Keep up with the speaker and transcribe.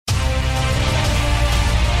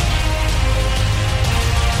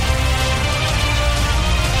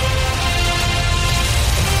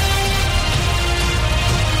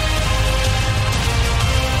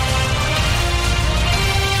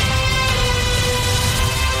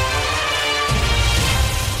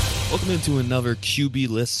Welcome into another QB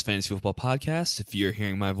List Fantasy Football Podcast. If you're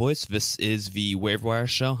hearing my voice, this is the Waiver Wire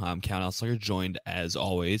Show. I'm Count Elslinger, joined as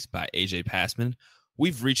always by AJ Passman.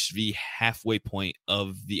 We've reached the halfway point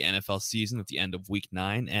of the NFL season at the end of Week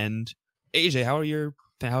 9. And AJ, how are your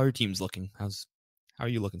teams looking? How are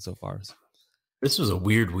you looking so far? This was a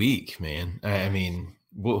weird week, man. I mean,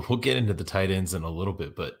 we'll get into the tight ends in a little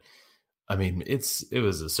bit, but I mean, it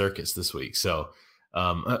was a circus this week. So,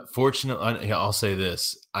 fortunately, I'll say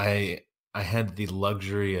this: I had the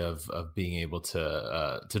luxury of being able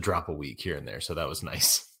to drop a week here and there, so that was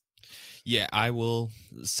nice. Yeah, I will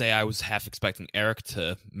say I was half expecting Eric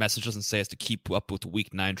to message us and say us to keep up with the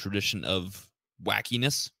Week 9 tradition of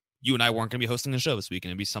wackiness. You and I weren't going to be hosting the show this week,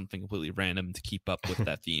 and it'd be something completely random to keep up with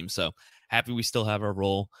that theme. So happy we still have our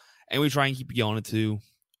role, and we try and keep going into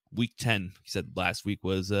Week 10. He said last week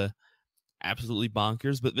was absolutely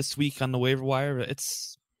bonkers, but this week on the waiver wire,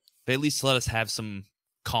 they at least let us have some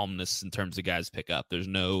calmness in terms of guys pick up. There's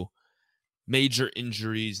no major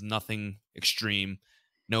injuries, nothing extreme,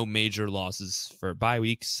 no major losses for bye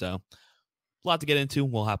weeks. So a lot to get into.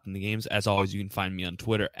 We'll hop in the games. As always, you can find me on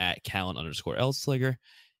Twitter at Callan_Elslinger.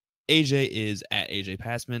 AJ is at AJ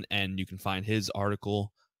Passman, and you can find his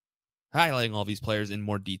article highlighting all these players in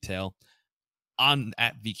more detail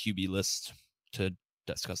at the QB List to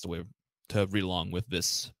discuss the way to read along with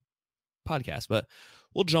this podcast. But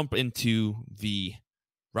we'll jump into the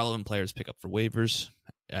relevant players pick up for waivers.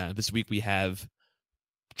 This week we have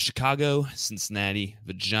Chicago, Cincinnati,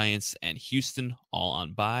 the Giants, and Houston all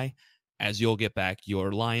on bye, as you'll get back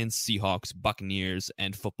your Lions, Seahawks, Buccaneers,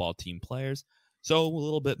 and football team players. So a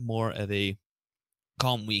little bit more of a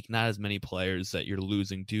calm week, not as many players that you're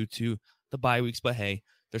losing due to the bye weeks, but hey,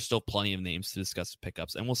 there's still plenty of names to discuss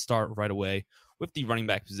pickups. And we'll start right away with the running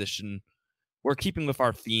back position. We're keeping with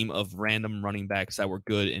our theme of random running backs that were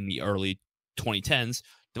good in the early 2010s.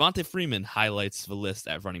 Devonta Freeman highlights the list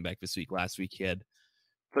at running back this week. Last week he had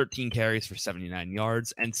 13 carries for 79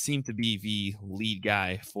 yards and seemed to be the lead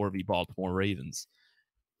guy for the Baltimore Ravens.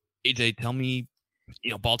 AJ, tell me,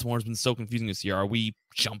 Baltimore's been so confusing this year. Are we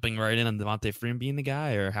jumping right in on Devonta Freeman being the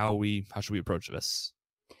guy, or how should we approach this?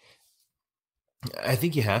 I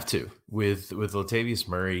think you have to with Latavius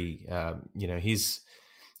Murray.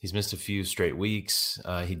 He's missed a few straight weeks.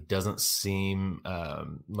 He doesn't seem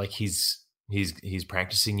like he's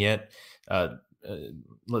practicing yet.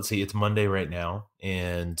 Let's see, it's Monday right now,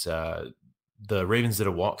 and the Ravens did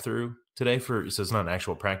a walkthrough today so it's not an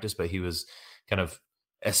actual practice, but he was kind of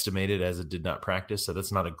estimated as it did not practice. So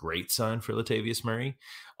that's not a great sign for Latavius Murray.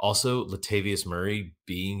 Also, Latavius Murray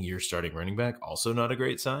being your starting running back, also not a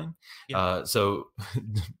great sign. Yeah.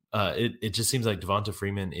 It just seems like Devonta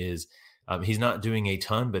Freeman is, he's not doing a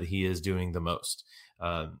ton, but he is doing the most.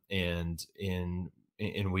 And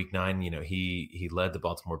in Week 9, he led the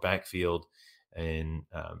Baltimore backfield in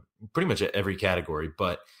pretty much every category.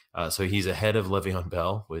 But so he's ahead of Le'Veon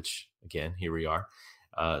Bell, which again, here we are,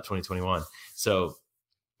 2021. So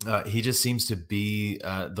he just seems to be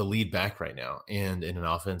the lead back right now. And in an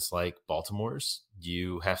offense like Baltimore's,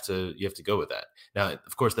 you have to go with that. Now,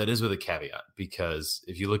 of course, that is with a caveat, because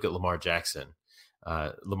if you look at Lamar Jackson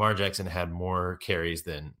had more carries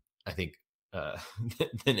than I think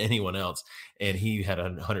than anyone else, and he had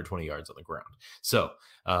 120 yards on the ground. So,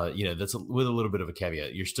 that's with a little bit of a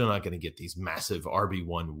caveat. You're still not going to get these massive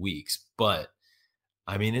RB1 weeks, but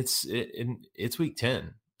I mean, it's Week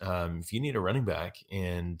 10. If you need a running back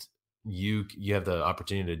and you have the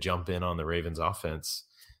opportunity to jump in on the Ravens offense,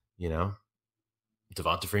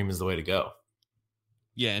 Devonta Freeman is the way to go.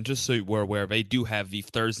 Yeah, and just so we're aware, they do have the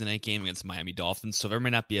Thursday night game against Miami Dolphins, so there may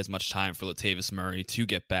not be as much time for Latavius Murray to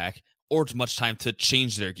get back, or too much time to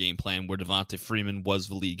change their game plan, where Devonta Freeman was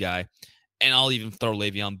the lead guy. And I'll even throw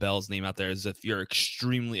Le'Veon Bell's name out there as if you're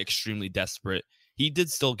extremely, extremely desperate. He did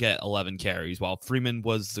still get 11 carries, while Freeman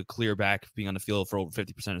was the clear back, being on the field for over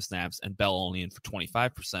 50% of snaps, and Bell only in for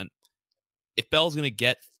 25%. If Bell's going to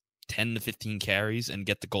get 10 to 15 carries and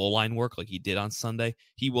get the goal line work like he did on Sunday,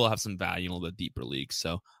 he will have some value in a little bit deeper leagues.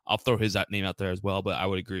 So I'll throw his name out there as well, but I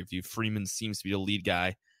would agree with you. Freeman seems to be the lead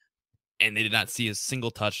guy, and they did not see a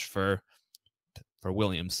single touch for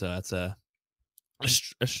Williams. So that's a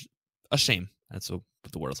shame. That's what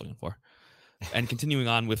the word I was looking for. And continuing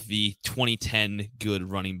on with the 2010 good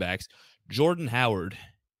running backs, Jordan Howard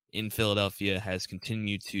in Philadelphia has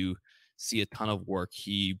continued to see a ton of work.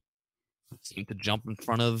 He seemed to jump in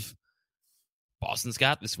front of Boston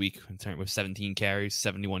Scott this week with 17 carries,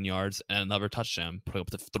 71 yards, and another touchdown, putting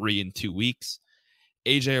up to 3 in 2 weeks.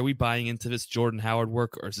 AJ, are we buying into this Jordan Howard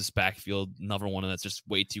work, or is this backfield another one that's just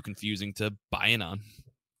way too confusing to buy in on?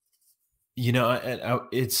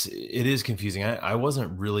 it is confusing. I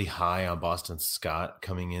wasn't really high on Boston Scott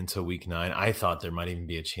coming into Week 9. I thought there might even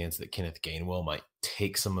be a chance that Kenneth Gainwell might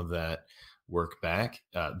take some of that work back.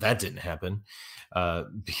 That didn't happen.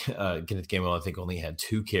 Kenneth Gainwell, I think, only had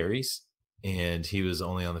 2 carries, and he was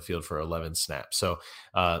only on the field for 11 snaps. So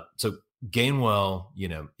Gainwell,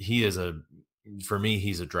 for me,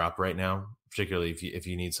 he's a drop right now, particularly if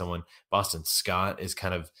you need someone. Boston Scott is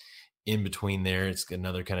kind of in between there. It's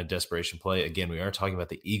another kind of desperation play. Again, we are talking about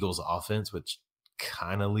the Eagles offense, which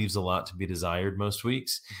kind of leaves a lot to be desired most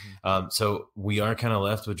weeks. So we are kind of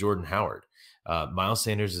left with Jordan Howard. Miles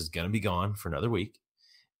Sanders is going to be gone for another week.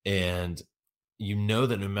 And you know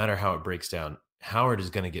that no matter how it breaks down, Howard is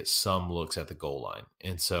going to get some looks at the goal line.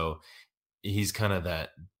 And so he's kind of that.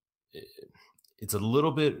 Has a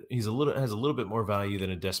little bit more value than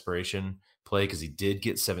a desperation play because he did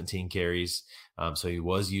get 17 carries. So he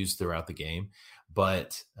was used throughout the game.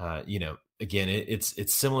 But, again,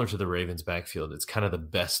 it's similar to the Ravens backfield. It's kind of the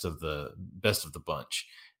best of the bunch.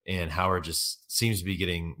 And Howard just seems to be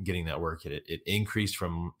getting that work. It increased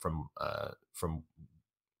from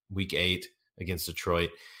week 8 against Detroit.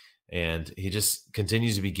 And he just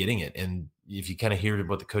continues to be getting it. And if you kind of hear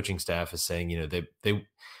what the coaching staff is saying,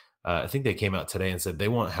 I think they came out today and said they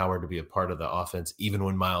want Howard to be a part of the offense even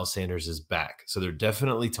when Miles Sanders is back. So they're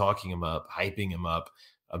definitely talking him up, hyping him up.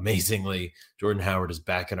 Amazingly, Jordan Howard is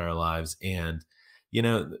back in our lives. And,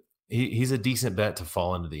 he's a decent bet to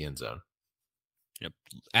fall into the end zone. Yep.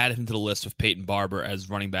 Add him to the list with Peyton Barber as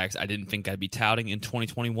running backs. I didn't think I'd be touting in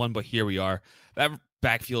 2021, but here we are. That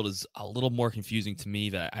backfield is a little more confusing to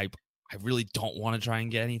me that I really don't want to try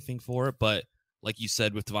and get anything for it, but like you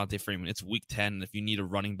said with Devontae Freeman, it's week 10. And if you need a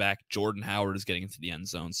running back, Jordan Howard is getting into the end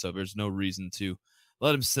zone. So there's no reason to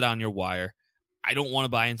let him sit on your wire. I don't want to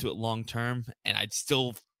buy into it long term. And I'd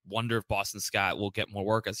still wonder if Boston Scott will get more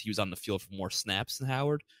work as he was on the field for more snaps than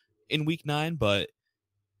Howard in week 9. But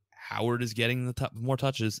Howard is getting more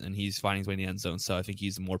touches and he's finding his way in the end zone. So I think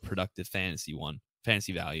he's a more productive fantasy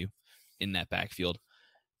value in that backfield.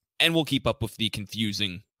 And we'll keep up with the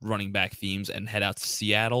confusing running back themes and head out to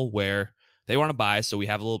Seattle where they want to buy, so we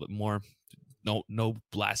have a little bit more. No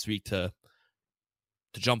last week to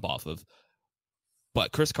jump off of.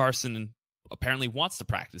 But Chris Carson apparently wants to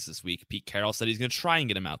practice this week. Pete Carroll said he's going to try and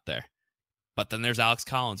get him out there. But then there's Alex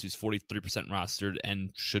Collins, who's 43% rostered and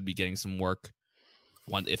should be getting some work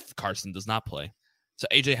if Carson does not play. So,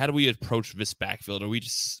 AJ, how do we approach this backfield? Are we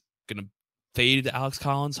just going to fade Alex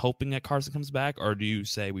Collins, hoping that Carson comes back? Or do you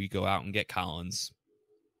say we go out and get Collins?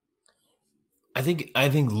 I think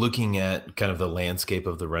looking at kind of the landscape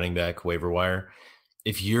of the running back waiver wire,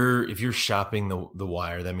 if you're shopping the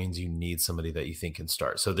wire, that means you need somebody that you think can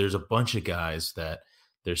start. So there's a bunch of guys that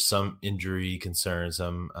there's some injury concerns,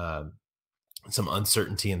 some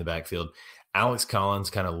uncertainty in the backfield. Alex Collins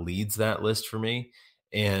kind of leads that list for me.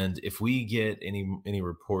 And if we get any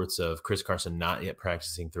reports of Chris Carson not yet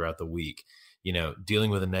practicing throughout the week,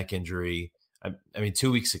 dealing with a neck injury, I mean, 2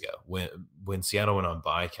 weeks ago when Seattle went on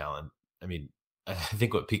bye, Callan, I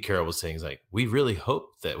think what Pete Carroll was saying is like, we really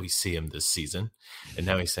hope that we see him this season. And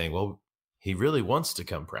now he's saying, well, he really wants to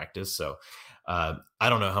come practice. So I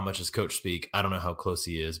don't know how much is coach speak. I don't know how close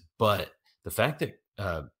he is. But the fact that,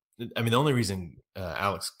 the only reason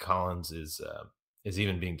Alex Collins is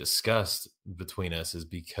even being discussed between us is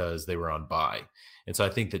because they were on bye. And so I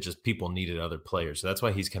think that just people needed other players. So that's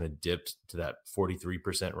why he's kind of dipped to that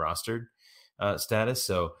 43% rostered status.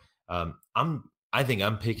 So I think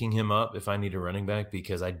I'm picking him up if I need a running back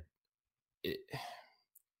because I'm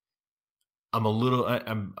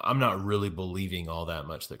not really believing all that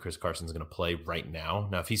much that Chris Carson's going to play right now.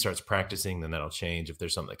 Now, if he starts practicing, then that'll change. If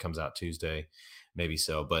there's something that comes out Tuesday, maybe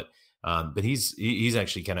so. But he's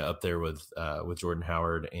actually kind of up there with Jordan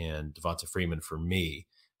Howard and Devonta Freeman for me,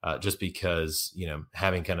 just because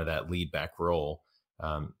having kind of that lead back role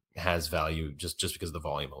has value just because of the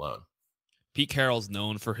volume alone. Pete Carroll's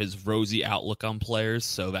known for his rosy outlook on players,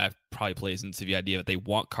 so that probably plays into the idea that they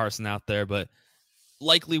want Carson out there, but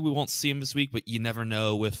likely we won't see him this week, but you never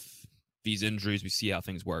know with these injuries. We see how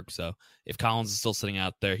things work. So if Collins is still sitting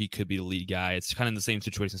out there, he could be the lead guy. It's kind of the same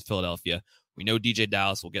situation as Philadelphia. We know DJ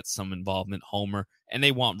Dallas will get some involvement, Homer, and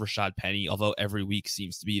they want Rashad Penny, although every week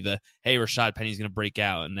seems to be hey, Rashad Penny's going to break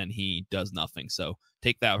out, and then he does nothing. So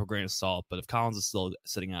take that with a grain of salt. But if Collins is still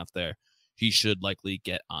sitting out there, he should likely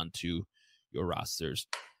get onto your rosters.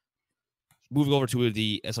 Moving over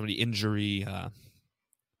to some of the injury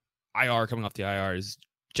IR, coming off the IR is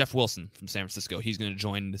Jeff Wilson from San Francisco. He's going to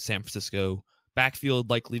join the San Francisco backfield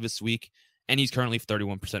likely this week, and he's currently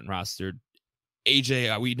 31% rostered.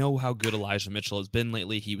 AJ, we know how good Elijah Mitchell has been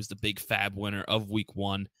lately. He was the big fab winner of week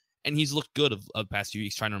 1, And he's looked good of the past few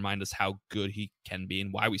weeks, trying to remind us how good he can be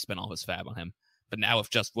and why we spent all his fab on him. But now if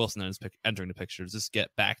Jeff Wilson is entering the picture, does this get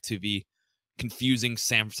back to the confusing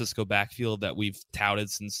San Francisco backfield that we've touted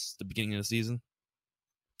since the beginning of the season?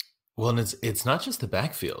 Well, and it's not just the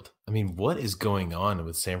backfield. I mean, what is going on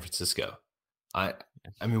with San Francisco? I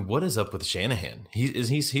mean, what is up with Shanahan?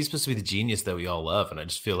 He's supposed to be the genius that we all love, and I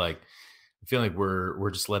feel like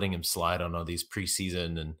we're just letting him slide on all these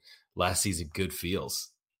preseason and last season good feels.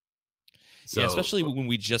 So, yeah, especially when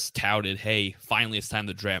we just touted, hey, finally it's time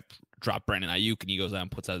to drop Brandon Ayuk, and he goes out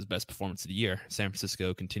and puts out his best performance of the year. San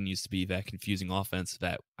Francisco continues to be that confusing offense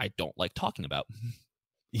that I don't like talking about.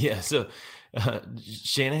 Yeah, so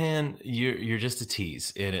Shanahan, you're just a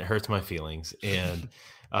tease, and it hurts my feelings, and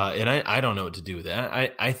I don't know what to do with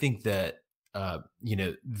that. I think that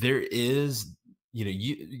there is,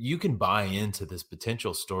 you can buy into this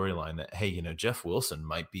potential storyline that, hey, Jeff Wilson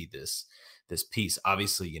might be this piece.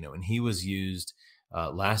 Obviously, when he was used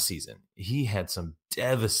last season, he had some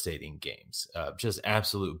devastating games, just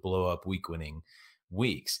absolute blow up week winning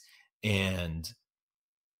weeks. And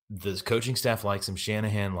the coaching staff likes him.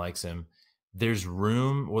 Shanahan likes him. There's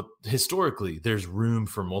room. Well, historically, there's room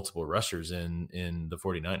for multiple rushers in the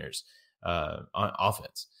 49ers on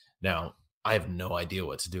offense. Now, I have no idea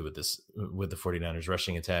what to do with the 49ers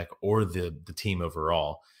rushing attack or the team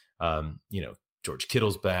overall. George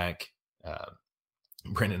Kittle's back.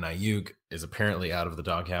 Brandon Ayuk is apparently out of the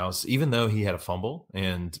doghouse, even though he had a fumble,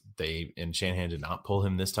 and Shanahan did not pull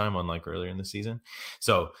him this time, unlike earlier in the season.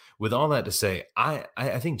 So, with all that to say, I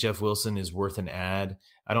think Jeff Wilson is worth an add.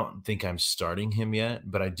 I don't think I'm starting him yet,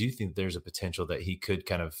 but I do think there's a potential that he could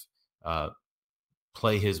kind of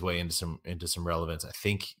play his way into some relevance. I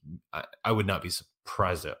think I would not be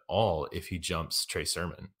surprised at all if he jumps Trey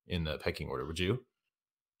Sermon in the pecking order. Would you?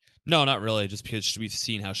 No, not really. Just because we've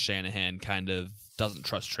seen how Shanahan kind of doesn't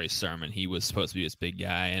trust Trey Sermon. He was supposed to be this big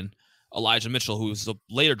guy, and Elijah Mitchell, who's a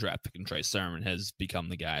later draft pick in Trey Sermon, has become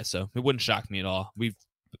the guy. So it wouldn't shock me at all.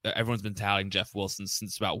 Everyone's been touting Jeff Wilson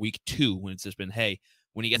since about week 2, when it's just been, hey,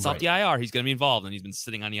 when he gets off the IR, he's going to be involved, and he's been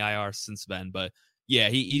sitting on the IR since then. But yeah,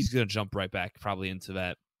 he's going to jump right back probably into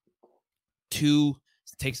that 2,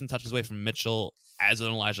 take some touches away from Mitchell as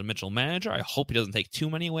an Elijah Mitchell manager. I hope he doesn't take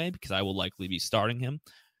too many away, because I will likely be starting him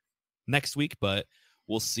next week, but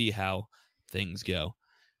we'll see how things go.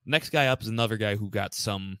 Next guy up is another guy who got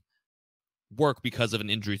some work because of an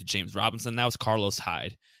injury to James Robinson. That was Carlos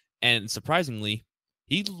Hyde. And surprisingly,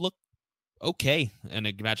 he looked okay in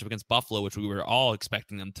a matchup against Buffalo, which we were all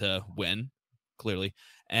expecting them to win, clearly.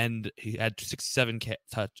 And he had 67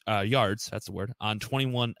 yards, that's the word, on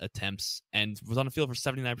 21 attempts, and was on the field for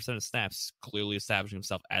 79% of snaps, clearly establishing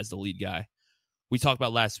himself as the lead guy. We talked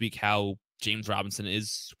about last week how James Robinson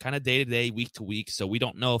is kind of day-to-day, week-to-week, so we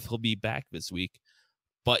don't know if he'll be back this week.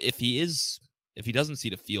 But if he doesn't see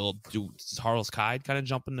the field, does Carlos Hyde kind of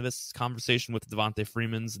jump into this conversation with the Devontae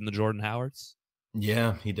Freemans and the Jordan Howards?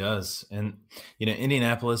 Yeah, he does. And,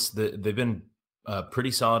 Indianapolis, they've been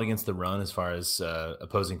pretty solid against the run as far as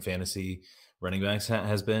opposing fantasy running backs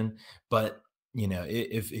has been. But,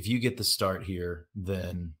 if you get the start here,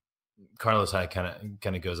 then Carlos Hyde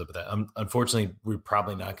kind of goes up with that. Unfortunately, we're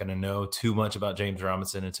probably not going to know too much about James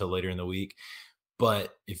Robinson until later in the week.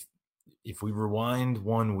 But if we rewind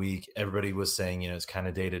 1 week, everybody was saying, it's kind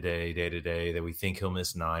of day to day, that we think he'll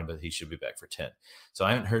miss 9, but he should be back for 10. So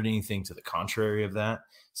I haven't heard anything to the contrary of that.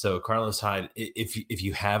 So Carlos Hyde, if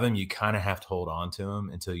you have him, you kind of have to hold on to him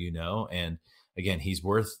until you know. And again, he's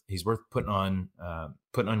worth putting on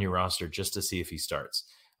your roster just to see if he starts.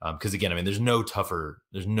 Because again, I mean, there's no tougher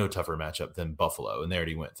matchup than Buffalo, and they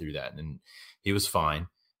already went through that, and he was fine.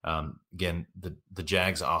 Again, the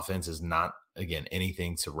Jags offense is not, again,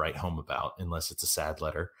 anything to write home about unless it's a sad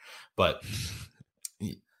letter, but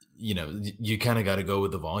you kind of got to go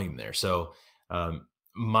with the volume there. So I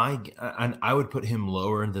would put him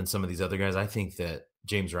lower than some of these other guys. I think that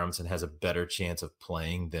James Robinson has a better chance of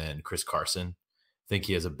playing than Chris Carson. I think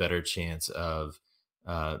he has a better chance of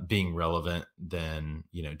being relevant than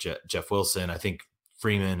Jeff Wilson. I think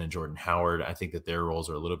Freeman and Jordan Howard, I think that their roles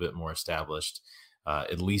are a little bit more established,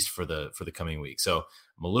 at least for the coming week. So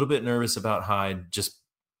I'm a little bit nervous about Hyde, just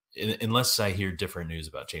unless I hear different news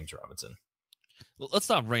about James Robinson. Well, let's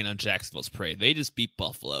not rain on Jacksonville's parade. They just beat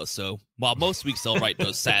Buffalo. So while most weeks they'll write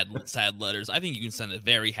those sad letters, I think you can send a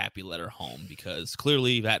very happy letter home, because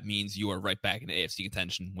clearly that means you are right back in AFC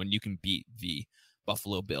contention when you can beat the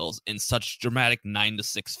Buffalo Bills in such dramatic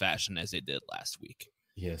 9-6 fashion as they did last week.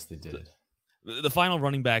 Yes, they did. The final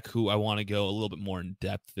running back who I want to go a little bit more in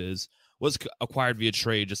depth was acquired via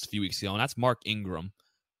trade just a few weeks ago, and that's Mark Ingram.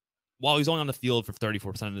 While he's only on the field for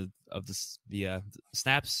 34% of the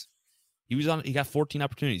snaps, He got 14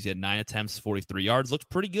 opportunities. He had 9 attempts, 43 yards, looked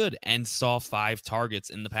pretty good, and saw 5 targets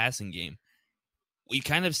in the passing game. We've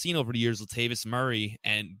kind of seen over the years Latavius Murray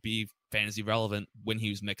and be fantasy relevant when he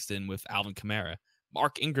was mixed in with Alvin Kamara.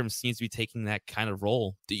 Mark Ingram seems to be taking that kind of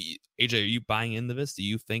role. AJ, are you buying into this? Do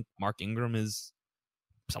you think Mark Ingram is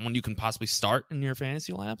someone you can possibly start in your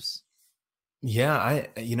fantasy labs? Yeah,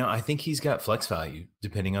 I think he's got flex value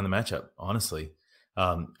depending on the matchup. Honestly,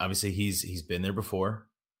 obviously he's been there before.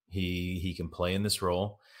 He can play in this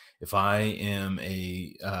role. If I am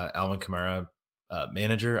a Alvin Kamara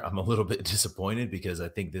manager, I'm a little bit disappointed because I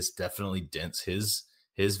think this definitely dents his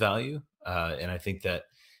value, and I think that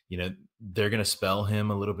they're going to spell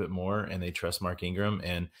him a little bit more, and they trust Mark Ingram,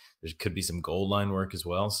 and there could be some goal line work as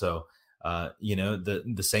well. So the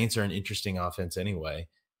Saints are an interesting offense anyway.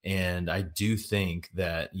 And I do think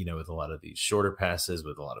that, with a lot of these shorter passes,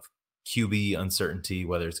 with a lot of QB uncertainty,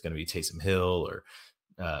 whether it's going to be Taysom Hill or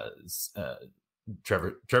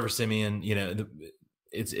Trevor Siemian,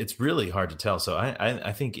 it's really hard to tell. So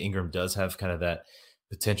I think Ingram does have kind of that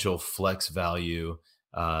potential flex value.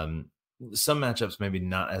 Some matchups maybe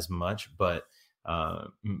not as much, but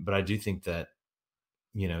I do think that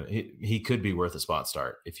he could be worth a spot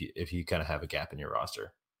start if you kind of have a gap in your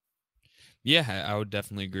roster. Yeah, I would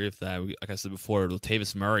definitely agree with that. Like I said before,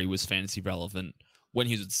 Latavius Murray was fantasy relevant when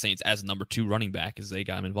he was with the Saints as number 2 running back as they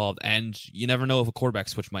got him involved. And you never know if a quarterback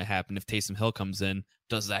switch might happen. If Taysom Hill comes in,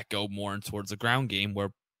 does that go more towards the ground game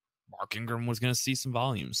where Mark Ingram was going to see some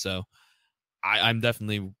volume? So I'm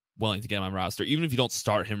definitely willing to get him on my roster. Even if you don't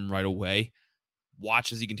start him right away,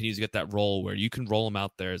 watch as he continues to get that role where you can roll him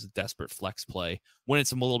out there as a desperate flex play when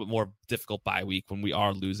it's a little bit more difficult bye week, when we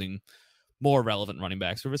are losing more relevant running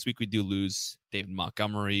backs. For this week, we do lose David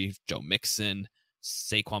Montgomery, Joe Mixon,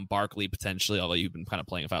 Saquon Barkley potentially, although you've been kind of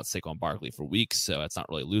playing without Saquon Barkley for weeks, so that's not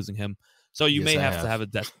really losing him. So you may have to have a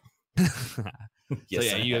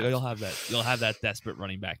you'll have that desperate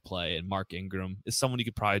running back play, and Mark Ingram is someone you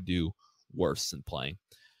could probably do worse than playing.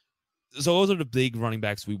 So those are the big running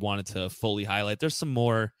backs we wanted to fully highlight. There's some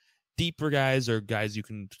more deeper guys or guys you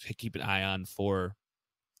can keep an eye on for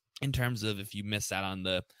in terms of if you miss out on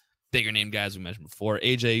the bigger name guys we mentioned before.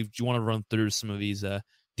 AJ, do you want to run through some of these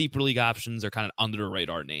deeper league options or kind of under the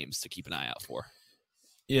radar names to keep an eye out for?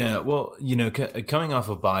 Yeah, well, coming off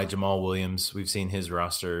of bye, Jamal Williams, we've seen his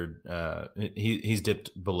roster. He's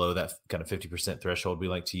dipped below that kind of 50% threshold we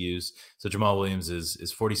like to use. So Jamal Williams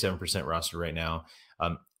is 47% roster right now.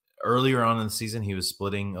 Earlier on in the season, he was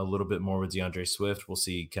splitting a little bit more with DeAndre Swift. We'll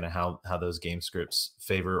see kind of how those game scripts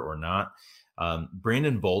favor or not.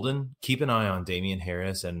 Brandon Bolden, keep an eye on Damian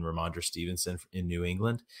Harris and Ramondre Stevenson in New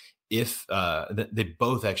England. If they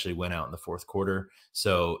both actually went out in the fourth quarter,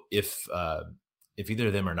 so if either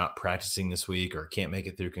of them are not practicing this week or can't make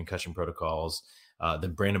it through concussion protocols,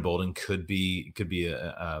 then Brandon Bolden could be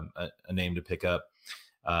a name to pick up.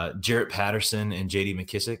 Jarrett Patterson and J.D.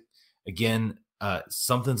 McKissic. Again,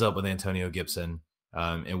 something's up with Antonio Gibson,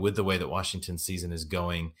 and with the way that Washington's season is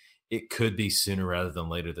going, it could be sooner rather than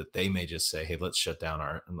later that they may just say, "Hey, let's shut down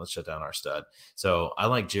our stud." So I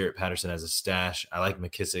like Jarrett Patterson as a stash. I like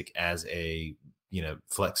McKissic as a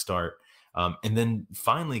flex start. And then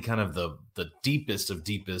finally, kind of the deepest of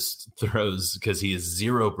deepest throws, because he is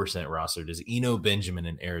 0% rostered, is Eno Benjamin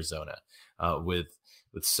in Arizona. With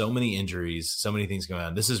so many injuries, so many things going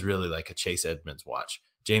on, this is really like a Chase Edmonds watch.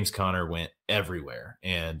 James Conner went everywhere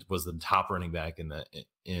and was the top running back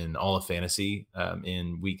in all of fantasy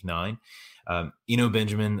in week 9. Eno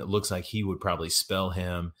Benjamin looks like he would probably spell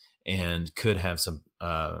him and could have some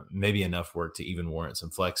maybe enough work to even warrant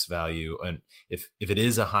some flex value. And if it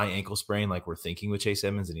is a high ankle sprain like we're thinking with Chase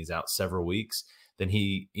Edmonds and he's out several weeks, then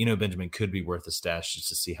Eno Benjamin could be worth a stash just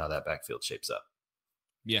to see how that backfield shapes up.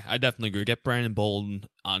 Yeah, I definitely agree. Get Brandon Bolden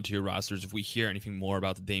onto your rosters. If we hear anything more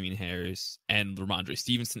about the Damian Harris and Ramondre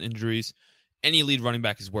Stevenson injuries, any lead running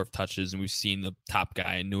back is worth touches, and we've seen the top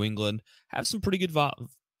guy in New England have some pretty good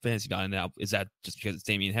fantasy value. Now, is that just because it's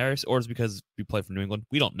Damian Harris, or is it because we play for New England?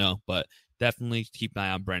 We don't know, but definitely keep an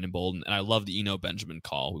eye on Brandon Bolden. And I love the Eno Benjamin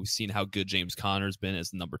call. We've seen how good James Conner's been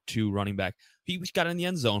as the number 2 running back. He got in the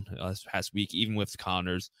end zone last past week, even with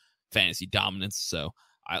Conner's fantasy dominance. So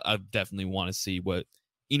I definitely want to see what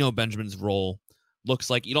Eno Benjamin's role looks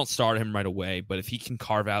like. You don't start him right away, but if he can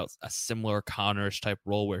carve out a similar Connor-ish type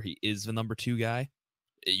role where he is the number 2 guy,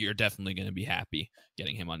 you're definitely going to be happy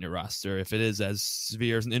getting him on your roster. If it is as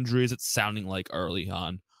severe as an injury as it's sounding like early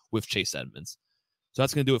on with Chase Edmonds. So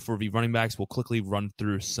that's going to do it for the running backs. We'll quickly run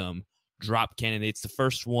through some drop candidates. The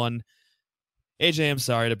first one, AJ, I'm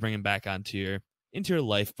sorry to bring him back into your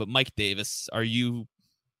life, but Mike Davis, are you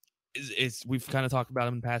We've kind of talked about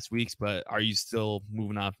him in past weeks, but are you still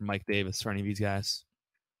moving on from Mike Davis for any of these guys?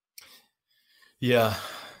 Yeah,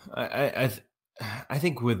 I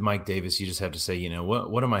think with Mike Davis, you just have to say, you know,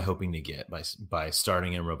 what am I hoping to get by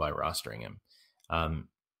starting him or by rostering him? And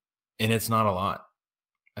it's not a lot.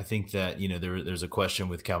 I think that, you know, there's a question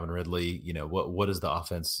with Calvin Ridley. You know, what does the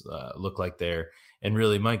offense look like there? And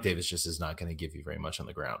really, Mike Davis just is not going to give you very much on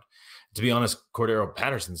the ground. To be honest, Cordero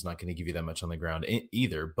Patterson's not going to give you that much on the ground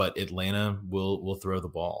either. But Atlanta will throw the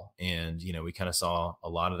ball, and you know, we kind of saw a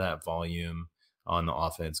lot of that volume on the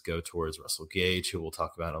offense go towards Russell Gage, who we'll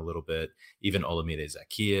talk about in a little bit, even Olamide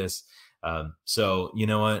Zaccheaus. So you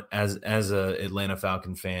know what, as a Atlanta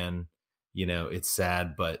Falcon fan, you know, it's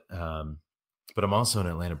sad, but I'm also an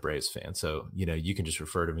Atlanta Braves fan. So, you know, you can just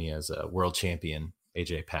refer to me as a world champion,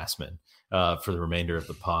 AJ Passman, for the remainder of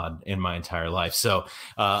the pod and my entire life. So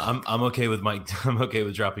I'm okay with Mike. I'm okay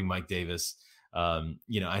with dropping Mike Davis.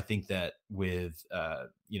 You know, I think that with,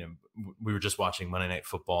 you know, we were just watching Monday Night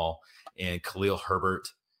Football, and Khalil Herbert,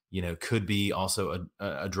 you know, could be also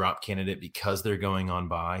a drop candidate because they're going on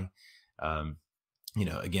by. You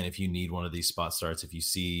know, again, if you need one of these spot starts, if you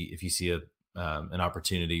see an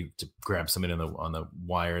opportunity to grab somebody on the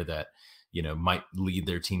wire that, you know, might lead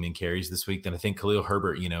their team in carries this week, then I think Khalil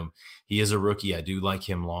Herbert, you know, he is a rookie. I do like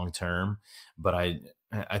him long term, but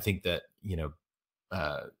I think that, you know,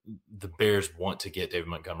 the Bears want to get David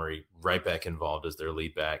Montgomery right back involved as their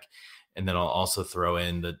lead back. And then I'll also throw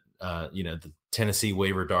in the, you know, the Tennessee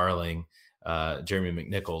waiver darling, Jeremy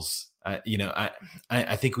McNichols. You know,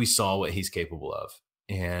 I think we saw what he's capable of,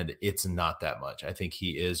 and it's not that much. I think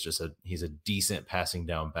he is he's a decent passing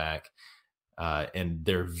down back. And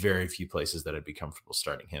there are very few places that I'd be comfortable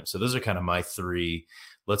starting him. So those are kind of my three.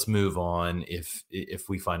 Let's move on if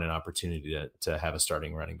we find an opportunity to have a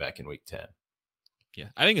starting running back in week 10. Yeah,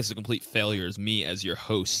 I think it's a complete failure as me as your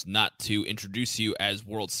host not to introduce you as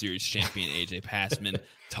World Series champion AJ Passman,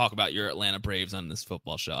 talk about your Atlanta Braves on this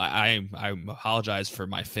football show. I apologize for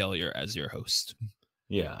my failure as your host.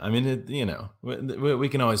 Yeah, I mean, you know, we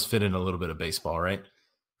can always fit in a little bit of baseball, right?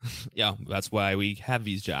 Yeah, that's why we have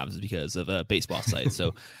these jobs, because of a baseball site.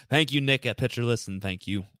 So thank you, Nick, at Pitcher List, and thank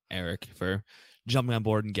you, Eric, for jumping on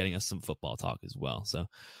board and getting us some football talk as well. So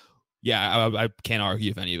yeah, I can't argue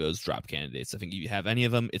if any of those drop candidates. I think if you have any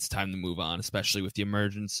of them, it's time to move on, especially with the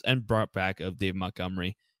emergence and brought back of David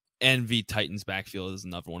Montgomery. And the Titans backfield is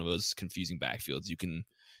another one of those confusing backfields. You can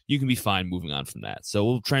be fine moving on from that. So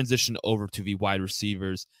we'll transition over to the wide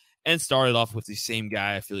receivers and started off with the same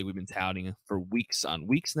guy I feel like we've been touting for weeks on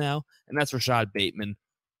weeks now, and that's Rashad Bateman.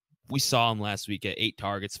 We saw him last week at 8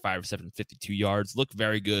 targets, 5 of 7, 52 yards. Looked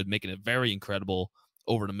very good, making a very incredible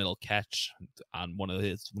over-the-middle catch on one of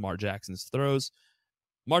his Lamar Jackson's throws.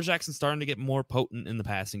 Lamar Jackson's starting to get more potent in the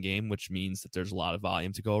passing game, which means that there's a lot of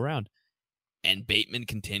volume to go around. And Bateman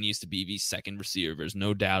continues to be the second receiver. There's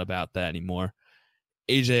no doubt about that anymore.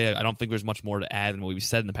 AJ, I don't think there's much more to add than what we've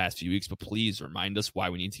said in the past few weeks, but please remind us why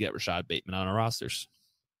we need to get Rashad Bateman on our rosters.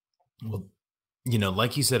 Well, you know,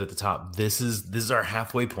 like you said at the top, this is our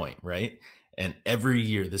halfway point, right? And every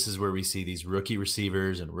year, this is where we see these rookie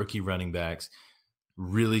receivers and rookie running backs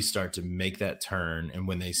really start to make that turn, and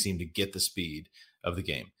when they seem to get the speed of the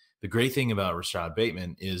game. The great thing about Rashad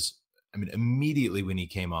Bateman is, I mean, immediately when he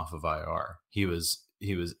came off of IR, he was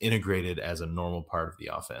integrated as a normal part of the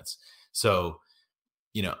offense. So,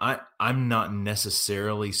 you know, I'm not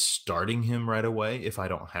necessarily starting him right away if I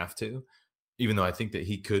don't have to, even though I think that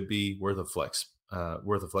he could be worth a flex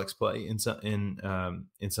play in some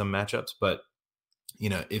matchups. But you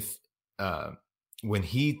know, if when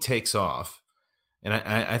he takes off, and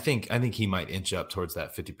I think he might inch up towards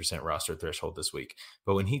that 50% roster threshold this week.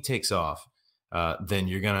 But when he takes off, then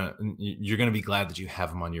you're gonna be glad that you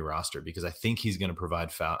have him on your roster, because I think he's going to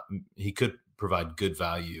provide he could provide good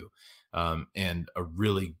value and a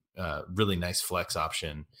really nice flex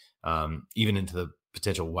option, even into the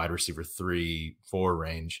potential wide receiver 3-4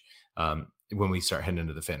 range when we start heading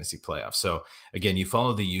into the fantasy playoffs. So again, you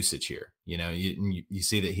follow the usage here. You know, you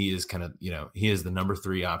see that he is kind of, you know, he is the number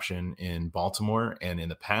 3 option in Baltimore, and in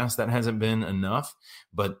the past that hasn't been enough,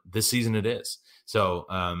 but this season it is. So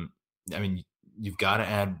I mean, you've got to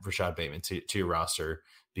add Rashad Bateman to your roster,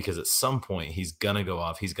 because at some point he's gonna go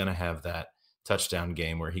off. He's gonna have that touchdown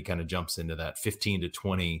game where he kind of jumps into that 15 to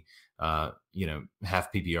 20 you know,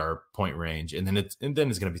 half PPR point range, and then it's going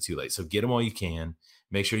to be too late. So get him while you can.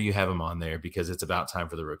 Make sure you have him on there, because it's about time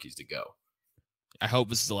for the rookies to go. I hope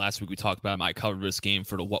this is the last week we talked about him. I covered this game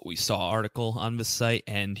for the What We Saw article on this site,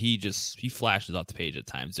 and he flashes off the page at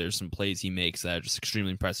times. There's some plays he makes that are just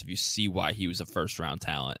extremely impressive. You see why he was a first-round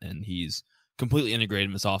talent, and he's completely integrated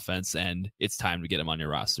in this offense, and it's time to get him on your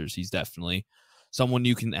rosters. He's definitely someone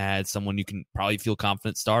you can add, someone you can probably feel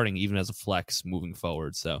confident starting, even as a flex moving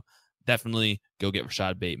forward. So definitely go get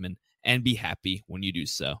Rashad Bateman and be happy when you do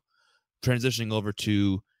so. Transitioning over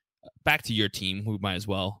to back to your team, we might as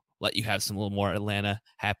well let you have some little more Atlanta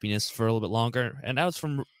happiness for a little bit longer. And that was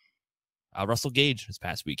from Russell Gage this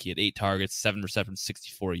past week. He had 8 targets, 7 receptions,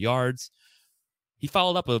 64 yards. He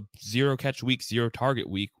followed up a 0-catch week, 0-target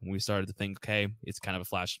week when we started to think, okay, it's kind of a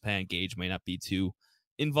flash in the pan. Gage may not be too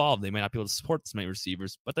involved. They might not be able to support this many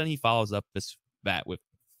receivers. But then he follows up that with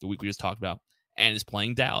the week we just talked about and is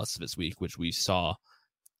playing Dallas this week, which we saw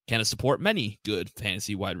kind of support many good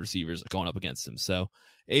fantasy wide receivers going up against him. So,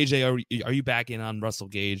 AJ, are you back in on Russell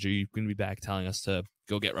Gage? Are you going to be back telling us to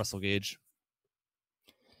go get Russell Gage?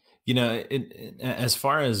 As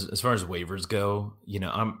far as waivers go,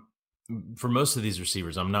 for most of these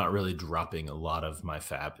receivers, I'm not really dropping a lot of my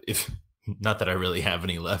fab. If not that I really have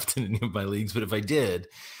any left in any of my leagues, but if I did,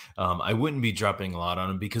 I wouldn't be dropping a lot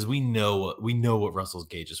on him because we know what Russell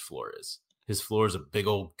Gage's floor is. His floor is a big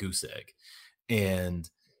old goose egg, and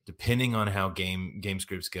depending on how game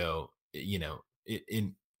scripts go, he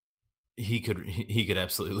could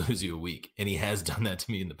absolutely lose you a week, and he has done that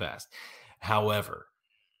to me in the past. However,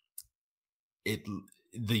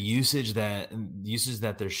 the usage that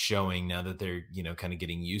they're showing now that they're kind of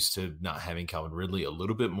getting used to not having Calvin Ridley a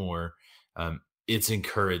little bit more, it's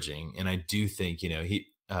encouraging, and I do think he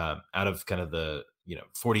out of kind of the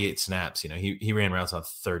 48 snaps, he ran routes on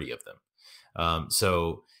 30 of them,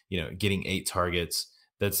 so getting 8 targets.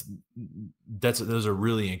 Those are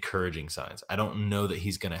really encouraging signs. I don't know that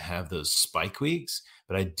he's going to have those spike weeks,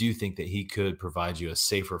 but I do think that he could provide you a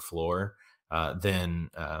safer floor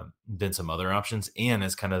than some other options. And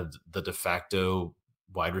as kind of the de facto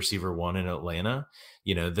wide receiver 1 in Atlanta,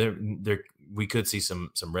 we could see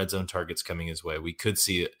some red zone targets coming his way. We could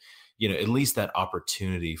see at least that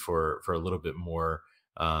opportunity for a little bit more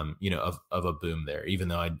of a boom there, even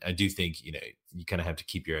though I do think, you kind of have to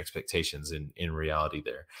keep your expectations in reality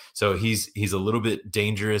there. So he's a little bit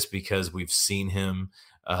dangerous because we've seen him,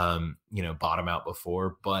 bottom out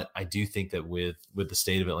before, but I do think that with the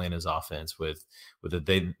state of Atlanta's offense, with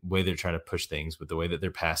the way they're trying to push things, with the way that they're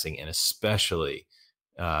passing, and especially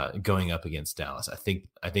going up against Dallas, I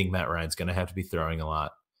think Matt Ryan's going to have to be throwing a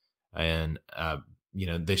lot. And,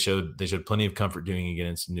 they showed plenty of comfort doing it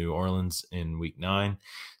against New Orleans in week 9.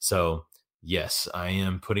 So yes, I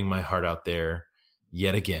am putting my heart out there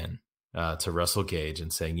yet again to Russell Gage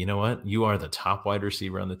and saying, you know what, you are the top wide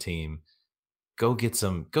receiver on the team. Go get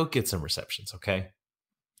some receptions. Okay.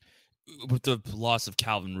 With the loss of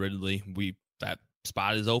Calvin Ridley, that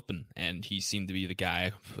spot is open, and he seemed to be the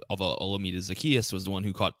guy. Although Olamide Zaccheaus was the one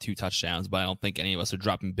who caught 2 touchdowns, but I don't think any of us are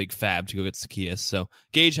dropping big fab to go get Zaccheaus. So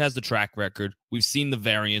Gage has the track record. We've seen the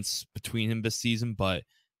variance between him this season, but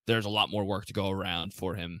there's a lot more work to go around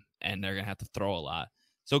for him, and they're going to have to throw a lot.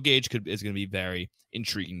 So Gage is going to be very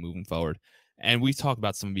intriguing moving forward. And we talked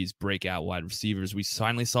about some of these breakout wide receivers. We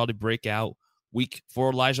finally saw the breakout week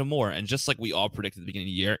for Elijah Moore. And just like we all predicted at the beginning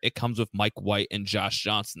of the year, it comes with Mike White and Josh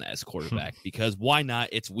Johnson as quarterback because why not?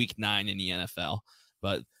 It's week 9 in the NFL.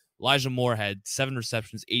 But Elijah Moore had 7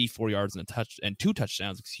 receptions, 84 yards and 2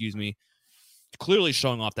 touchdowns, clearly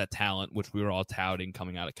showing off that talent, which we were all touting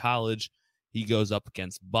coming out of college. He goes up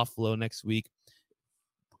against Buffalo next week.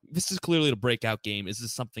 This is clearly the breakout game. Is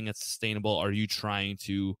this something that's sustainable? Are you trying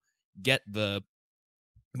to get the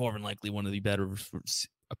more than likely one of the better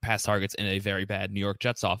pass targets in a very bad New York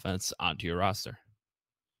Jets offense onto your roster?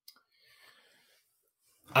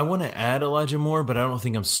 I want to add Elijah Moore, but I don't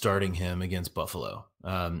think I'm starting him against Buffalo.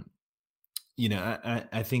 I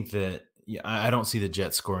think that I don't see the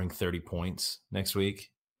Jets scoring 30 points next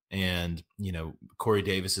week. And, Corey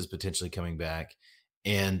Davis is potentially coming back.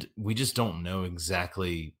 And we just don't know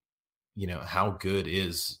exactly, how good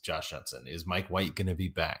is Josh Johnson? Is Mike White going to be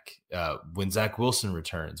back? When Zach Wilson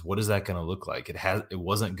returns, what is that going to look like? It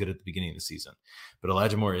wasn't good at the beginning of the season, but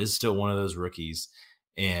Elijah Moore is still one of those rookies.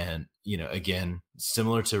 And, again,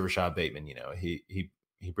 similar to Rashad Bateman, he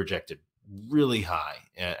projected really high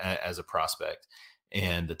as a prospect,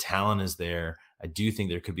 and the talent is there. I do think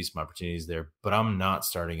there could be some opportunities there, but I'm not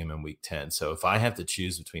starting him in week 10. So if I have to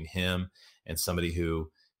choose between him and somebody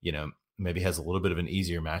who, maybe has a little bit of an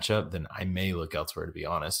easier matchup, then I may look elsewhere, to be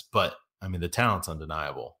honest. But the talent's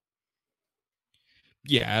undeniable.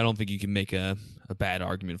 Yeah, I don't think you can make a bad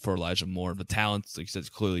argument for Elijah Moore. The talent, like you said, is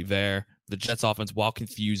clearly there. The Jets offense, while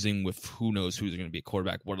confusing with who knows who's going to be a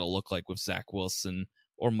quarterback, what it'll look like with Zach Wilson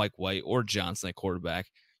or Mike White or Johnson at quarterback,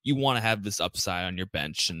 you want to have this upside on your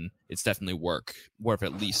bench, and it's definitely worth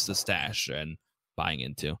at least the stash and buying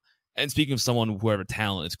into. And speaking of someone whoever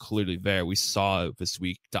talent is clearly there, we saw this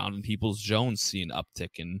week Donovan Peoples-Jones see an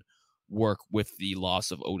uptick in work with the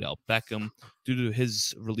loss of Odell Beckham due to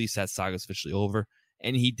his release. That saga is officially over,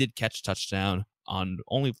 and he did catch a touchdown on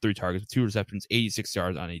only 3 targets, 2 receptions, 86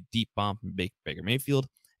 yards on a deep bomb from Baker Mayfield,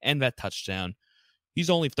 and that touchdown. He's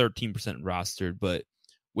only 13% rostered, but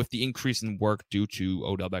with the increase in work due to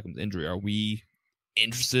Odell Beckham's injury, are we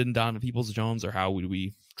interested in Donovan Peoples-Jones, or how would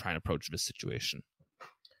we try and approach this situation?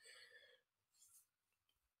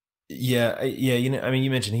 Yeah. I mean, you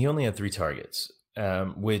mentioned he only had 3 targets,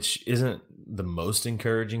 which isn't the most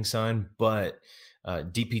encouraging sign, but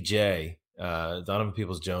DPJ, Donovan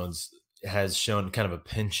Peoples-Jones, has shown kind of a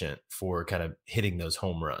penchant for kind of hitting those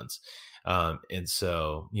home runs. And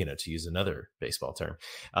so, to use another baseball term,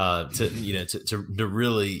 to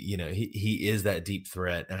really, he is that deep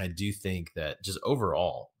threat. And I do think that just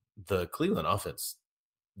overall, the Cleveland offense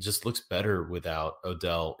just looks better without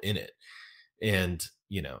Odell in it. And,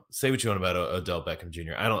 say what you want about Odell Beckham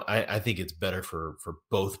Jr. I think it's better for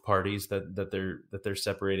both parties that they're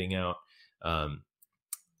separating out.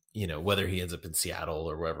 Whether he ends up in Seattle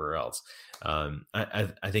or wherever else.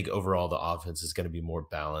 I think overall the offense is going to be more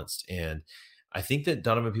balanced, and I think that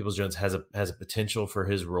Donovan Peoples-Jones has a potential for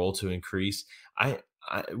his role to increase. I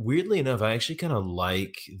weirdly enough, I actually kind of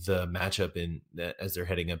like the matchup as they're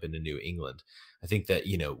heading up into New England. I think that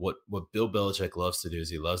what Bill Belichick loves to do is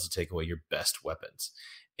he loves to take away your best weapons,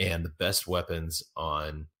 and the best weapons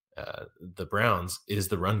on the Browns is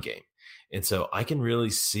the run game. And so I can really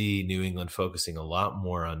see New England focusing a lot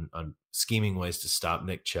more on scheming ways to stop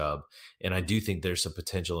Nick Chubb. And I do think there's some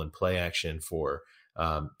potential in play action for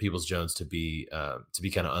Peoples-Jones to be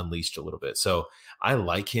kind of unleashed a little bit. So I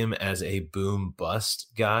like him as a boom bust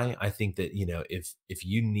guy. I think that, if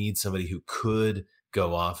you need somebody who could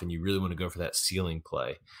go off and you really want to go for that ceiling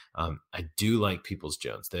play, I do like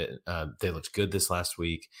Peoples-Jones. They looked good this last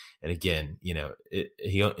week. And again,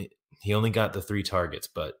 he only got the 3 targets,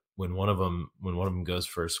 but when one of them goes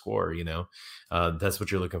for a score, that's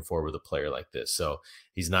what you're looking for with a player like this. So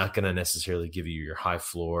he's not going to necessarily give you your high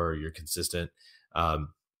floor or your consistent,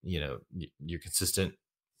 your consistent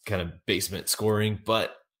kind of basement scoring.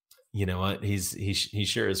 But you know what? He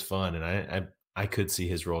sure is fun, and I could see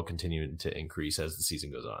his role continuing to increase as the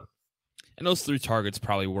season goes on. And those 3 targets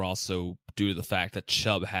probably were also due to the fact that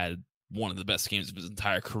Chubb had one of the best games of his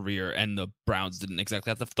entire career, and the Browns didn't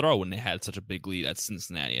exactly have to throw when they had such a big lead at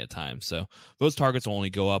Cincinnati at times. So those targets will only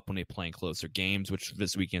go up when they play in closer games, which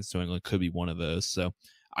this weekend's New England could be one of those. So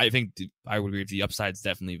I think I would agree with the upside's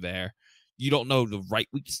definitely there. You don't know the right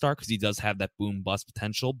week to start because he does have that boom bust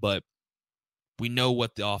potential, but we know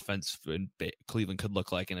what the offense in Cleveland could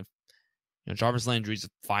look like. And if Jarvis Landry's a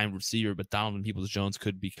fine receiver, but Donovan Peoples-Jones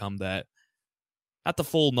could become that, not the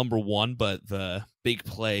full number 1, but the big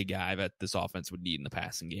play guy that this offense would need in the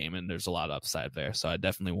passing game. And there's a lot of upside there. So I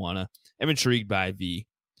definitely am intrigued by the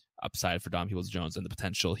upside for Donovan Peoples-Jones and the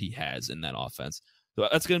potential he has in that offense. So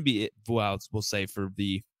that's going to be it. We'll say for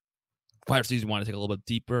the wide receivers we want to take a little bit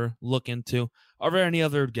deeper look into. Are there any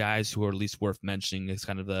other guys who are at least worth mentioning? It's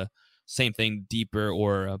kind of the same thing, deeper,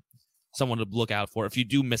 or someone to look out for if you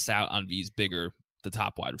do miss out on these the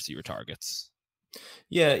top wide receiver targets?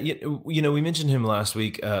 Yeah, we mentioned him last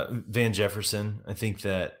week, Van Jefferson. I think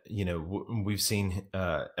that we've seen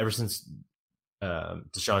ever since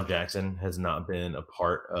Deshaun Jackson has not been a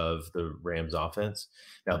part of the Rams offense.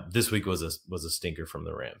 Now this week was a stinker from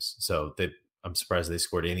the Rams, so I'm surprised they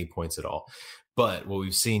scored any points at all. But what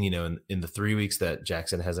we've seen, in the 3 weeks that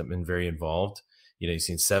Jackson hasn't been very involved, you've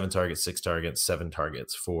seen 7 targets, 6 targets, 7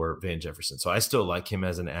 targets for Van Jefferson. So I still like him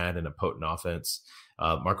as an ad in a potent offense.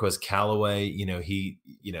 Marquez Callaway, he,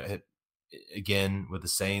 again, with the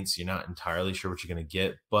Saints, you're not entirely sure what you're going to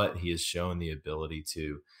get, but he has shown the ability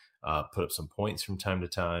to put up some points from time to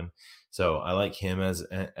time. So I like him as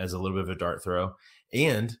a little bit of a dart throw.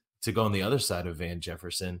 And to go on the other side of Van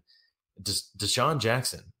Jefferson, just Deshaun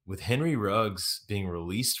Jackson, with Henry Ruggs being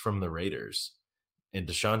released from the Raiders and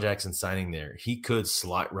Deshaun Jackson signing there, he could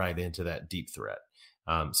slot right into that deep threat.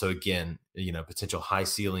 So again, potential high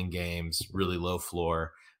ceiling games, really low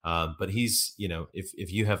floor. But he's,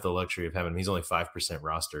 if you have the luxury of having him, he's only 5%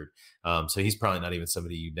 rostered. So he's probably not even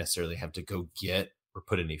somebody you necessarily have to go get or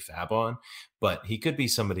put any fab on, but he could be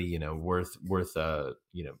somebody, worth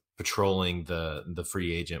patrolling the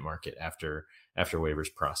free agent market after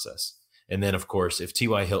waivers process. And then of course, if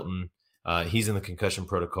T.Y. Hilton, he's in the concussion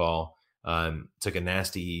protocol, took a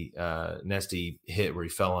nasty hit where he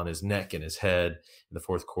fell on his neck and his head in the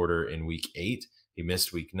 4th quarter in week 8. He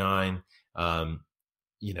missed week 9.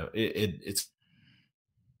 It's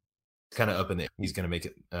kind of up in the air. He's going to make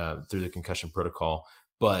it through the concussion protocol,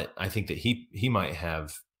 But I think that he might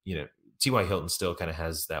have, T.Y. Hilton still kind of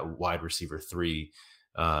has that wide receiver 3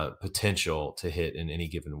 potential to hit in any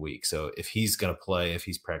given week. So if he's going to play, if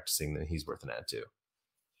he's practicing, then he's worth an add too.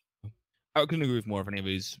 I couldn't agree with more of any of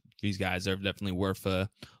these guys. They're definitely worth a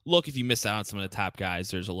look. If you miss out on some of the top guys,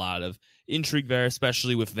 there's a lot of intrigue there,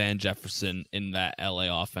 especially with Van Jefferson in that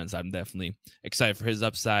LA offense. I'm definitely excited for his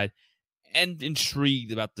upside and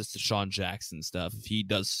intrigued about this Deshaun Jackson stuff. If he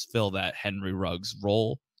does fill that Henry Ruggs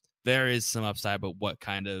role, there is some upside, but what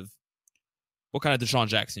kind of Deshaun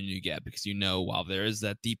Jackson you get? Because while there is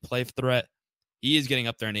that deep play threat, he is getting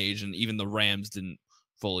up there in age, and even the Rams didn't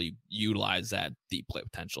fully utilize that deep play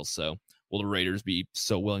potential. So will the Raiders be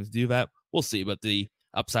so willing to do that? We'll see, but the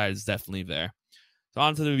upside is definitely there. So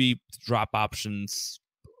on to the drop options.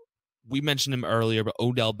 We mentioned him earlier, but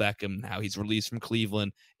Odell Beckham, how he's released from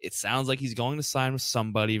Cleveland. It sounds like he's going to sign with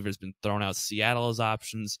somebody. There's been thrown out Seattle as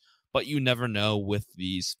options, but you never know with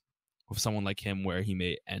someone like him where he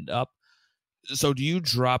may end up. So do you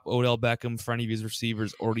drop Odell Beckham for any of these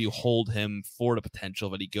receivers, or do you hold him for the potential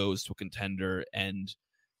that he goes to a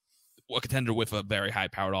contender with a very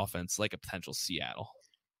high-powered offense like a potential Seattle?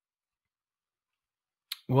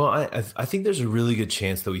 Well, I think there's a really good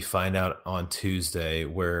chance that we find out on Tuesday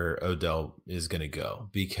where Odell is going to go,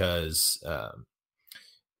 because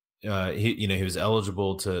he was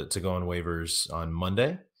eligible to go on waivers on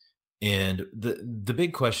Monday. And the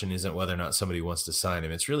big question isn't whether or not somebody wants to sign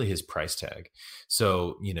him. It's really his price tag.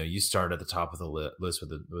 So, you start at the top of the list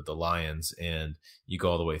with the Lions, and you go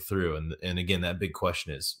all the way through. And again, that big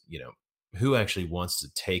question is, who actually wants to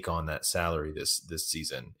take on that salary this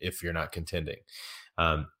season if you're not contending?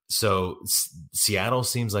 So Seattle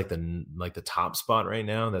seems like the top spot right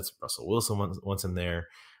now. That's Russell Wilson wants him there.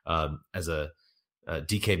 As a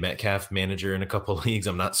DK Metcalf manager in a couple of leagues,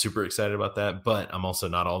 I'm not super excited about that, but I'm also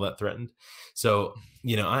not all that threatened. So,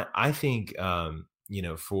 I think, I'm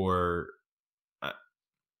going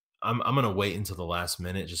to wait until the last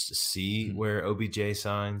minute just to see where OBJ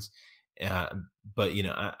signs. But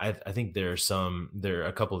I think there are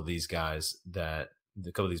a couple of these guys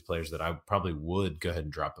a couple of these players that I probably would go ahead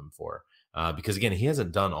and drop him for, because again, he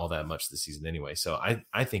hasn't done all that much this season anyway. So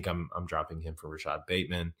I think I'm dropping him for Rashad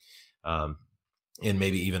Bateman. And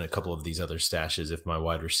maybe even a couple of these other stashes if my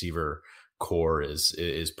wide receiver core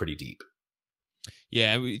is pretty deep.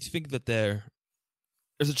 Yeah, I think that there's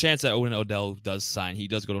a chance that when Odell does sign, he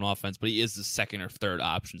does go to an offense, but he is the second or third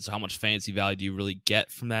option. So how much fantasy value do you really get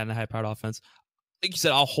from that in a high-powered offense? Like you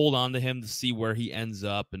said, I'll hold on to him to see where he ends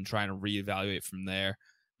up and trying to reevaluate from there.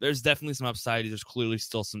 There's definitely some upside. There's clearly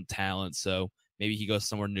still some talent, so maybe he goes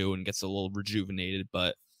somewhere new and gets a little rejuvenated,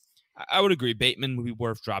 but I would agree. Bateman would be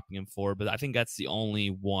worth dropping him for, but I think that's the only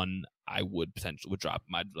one I would potentially drop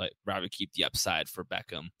him. I'd rather keep the upside for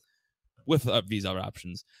Beckham with these other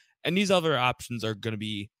options. And these other options are going to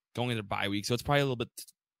be going into bye week, so it's probably a little bit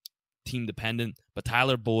team dependent. But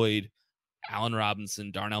Tyler Boyd, Allen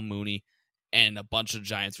Robinson, Darnell Mooney, and a bunch of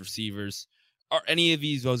Giants receivers. Are any of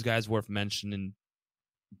those guys worth mentioning,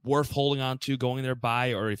 worth holding on to going their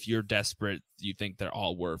bye, or if you're desperate, do you think they're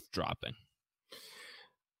all worth dropping?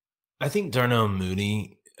 I think Darnell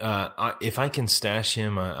Mooney, if I can stash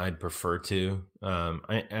him, I'd prefer to.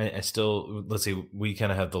 I still, let's see, we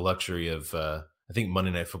kind of have the luxury of, I think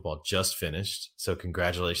Monday Night Football just finished. So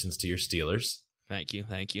congratulations to your Steelers. Thank you.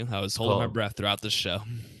 I was holding my breath throughout this show.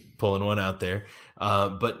 Pulling one out there.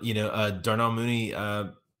 But, Darnell Mooney,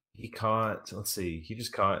 he caught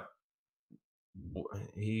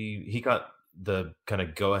the kind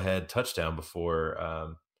of go-ahead touchdown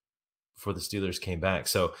before the Steelers came back.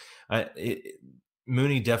 So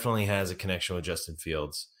Mooney definitely has a connection with Justin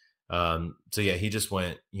Fields. So yeah, he just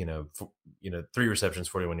went, 3 receptions,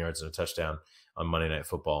 41 yards and a touchdown on Monday Night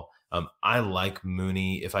Football. I like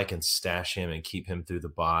Mooney. If I can stash him and keep him through the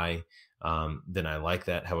bye, then I like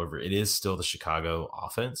that. However, it is still the Chicago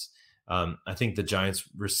offense. I think the Giants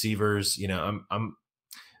receivers,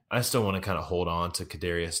 I still want to kind of hold on to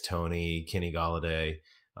Kadarius Toney, Kenny Golladay,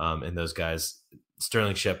 and those guys.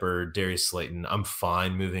 Sterling Shepard, Darius Slayton. I'm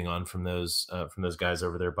fine moving on from those guys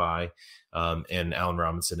over their bye, and Allen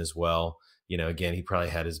Robinson as well. Again, he probably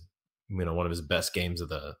had his one of his best games of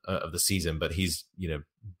the season, but he's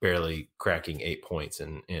barely cracking 8 points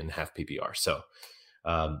in half PPR. So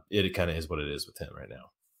it kind of is what it is with him right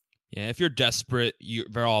now. Yeah, if you're desperate,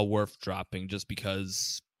 they're all worth dropping just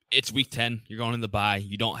because it's week 10. You're going in the bye.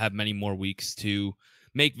 You don't have many more weeks to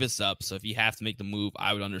make this up. So if you have to make the move,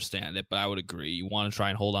 I would understand it, but I would agree. You want to try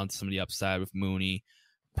and hold on to some of the upside with Mooney.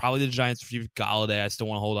 Probably the Giants receiver Golladay, I still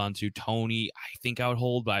want to hold on to. Toney, I think I would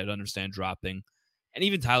hold, but I would understand dropping. And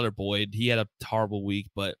even Tyler Boyd, he had a horrible week,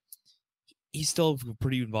 but he's still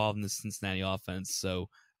pretty involved in the Cincinnati offense. So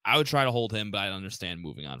I would try to hold him, but I understand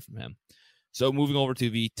moving on from him. So moving over to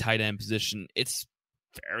the tight end position, it's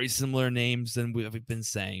very similar names than we've been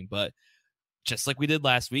saying, but just like we did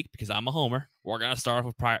last week, because I'm a homer, we're going to start off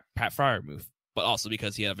with Pat Freiermuth, but also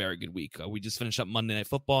because he had a very good week. We just finished up Monday Night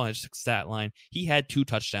Football, and I just took a stat line. He had 2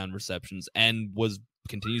 touchdown receptions and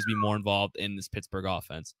continues to be more involved in this Pittsburgh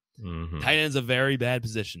offense. Mm-hmm. Tight end is a very bad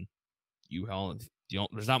position.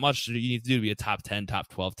 There's not much you need to do to be a top 10, top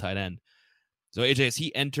 12 tight end. So AJ, as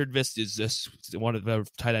he entered this, is this one of the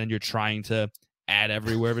tight end you're trying to add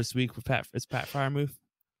everywhere this week with Pat Freiermuth?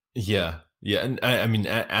 Yeah. And I mean,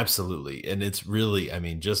 absolutely. And it's really, I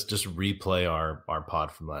mean, just replay our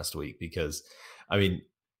pod from last week, because I mean,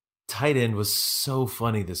 tight end was so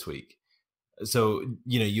funny this week. So,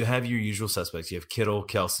 you have your usual suspects. You have Kittle,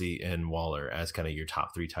 Kelsey, and Waller as kind of your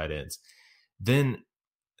top 3 tight ends. Then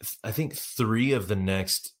I think 3 of the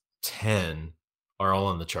next 10 are all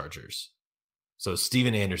on the Chargers. So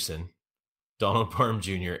Steven Anderson, Donald Parham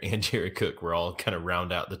Jr., and Jared Cook were all kind of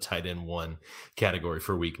round out the tight end 1 category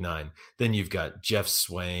for week 9. Then you've got Jeff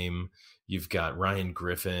Swaim, you've got Ryan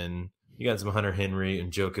Griffin, you got some Hunter Henry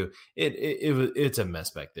and Njoku. It's a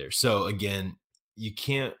mess back there. So again, you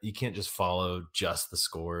can't just follow just the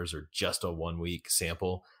scores or just a 1-week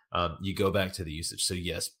sample. You go back to the usage. So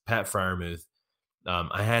yes, Pat Freiermuth.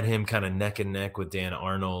 I had him kind of neck and neck with Dan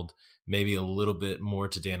Arnold, maybe a little bit more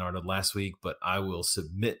to Dan Arnold last week, but I will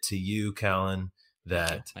submit to you, Callan,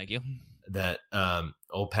 that thank you. That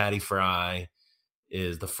old Patty Fry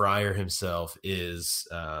is the Fryer himself is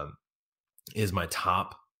my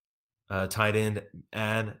top tight end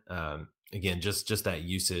ad. Again, just that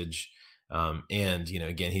usage, and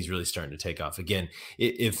again, he's really starting to take off. Again,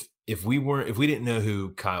 if we didn't know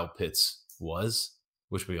who Kyle Pitts was,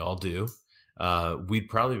 which we all do, we'd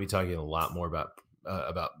probably be talking a lot more about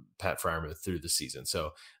Pat Freiermuth through the season.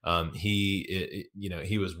 So he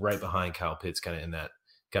was right behind Kyle Pitts, kind of in that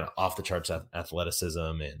kind of off the charts athleticism,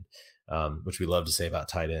 and which we love to say about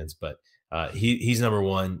tight ends. But he's number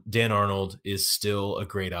 1. Dan Arnold is still a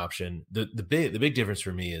great option. The big difference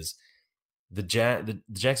for me is the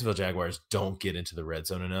Jacksonville Jaguars don't get into the red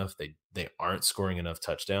zone enough. They aren't scoring enough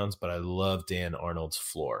touchdowns. But I love Dan Arnold's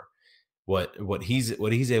floor. What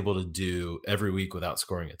he's able to do every week without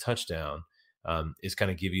scoring a touchdown is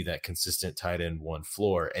kind of give you that consistent tight end 1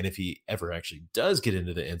 floor. And if he ever actually does get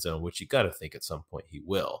into the end zone, which you got to think at some point he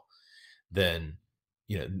will, then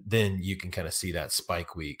you can kind of see that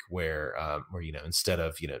spike week where instead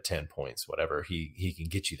of 10 points, whatever, he can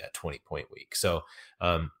get you that 20-point week. So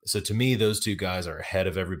to me, those 2 guys are ahead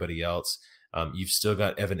of everybody else. You've still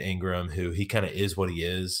got Evan Ingram, who he kind of is what he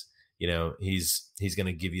is. He's going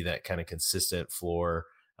to give you that kind of consistent floor.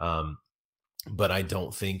 But I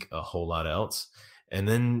don't think a whole lot else. And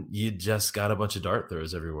then you just got a bunch of dart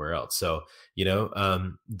throws everywhere else. So,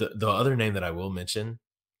 the other name that I will mention,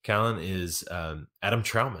 Callan, is Adam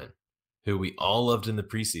Trautman, who we all loved in the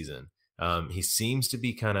preseason. He seems to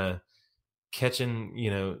be kind of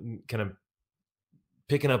catching, kind of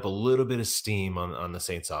picking up a little bit of steam on the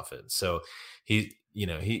Saints offense. So he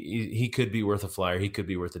could be worth a flyer. He could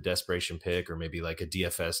be worth a desperation pick, or maybe like a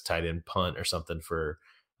DFS tight end punt or something for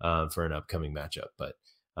an upcoming matchup. But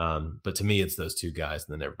to me, it's those 2 guys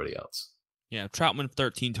and then everybody else. Yeah, Trautman,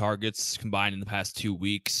 13 targets combined in the past 2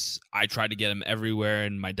 weeks. I tried to get him everywhere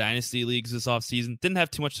in my dynasty leagues this offseason. Didn't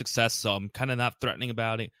have too much success, so I'm kind of not threatening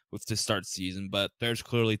about it with this start season, but there's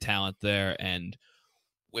clearly talent there. And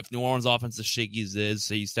with New Orleans offense as shaky as it is,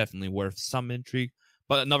 so he's definitely worth some intrigue.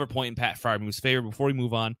 But another point in Pat Freiermuth's favor before we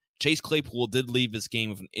move on, Chase Claypool did leave this game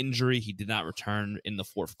with an injury. He did not return in the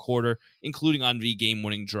 4th quarter, including on the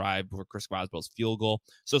game-winning drive for Chris Boswell's field goal.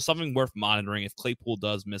 So something worth monitoring. If Claypool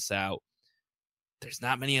does miss out, there's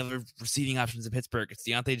not many other receiving options in Pittsburgh. It's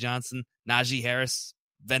Deontay Johnson, Najee Harris.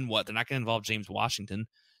 Then what? They're not going to involve James Washington.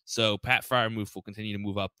 So Pat Freiermuth will continue to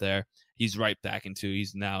move up there. He's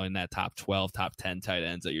he's now in that top 12, top 10 tight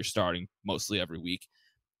ends that you're starting mostly every week.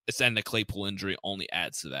 And the Claypool injury only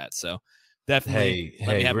adds to that. So definitely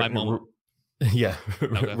let me have my moment. Yeah.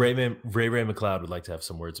 Okay. Ray McLeod would like to have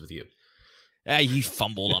some words with you. He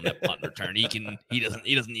fumbled on that punt return. He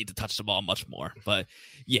doesn't need to touch the ball much more. But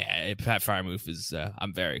yeah, Pat Freiermuth is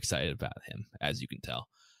I'm very excited about him, as you can tell.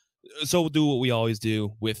 So we'll do what we always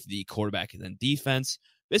do with the quarterback and then defense.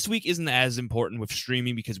 This week isn't as important with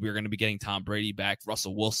streaming because we're going to be getting Tom Brady back.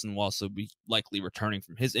 Russell Wilson will also be likely returning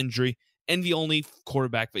from his injury. And the only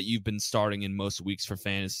quarterback that you've been starting in most weeks for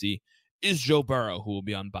fantasy is Joe Burrow, who will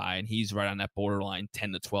be on bye. And he's right on that borderline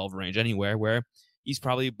 10 to 12 range anywhere, where he's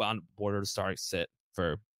probably on border to start sit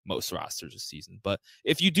for most rosters this season. But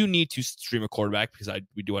if you do need to stream a quarterback, because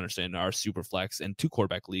we do understand there are super flex and 2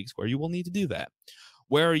 quarterback leagues where you will need to do that,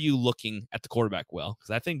 where are you looking at the quarterback well? Because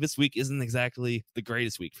I think this week isn't exactly the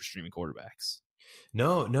greatest week for streaming quarterbacks.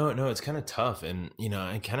 No. It's kind of tough. And,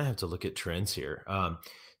 I kind of have to look at trends here.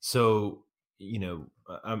 So,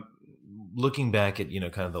 I'm looking back at,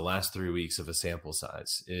 kind of the last 3 weeks of a sample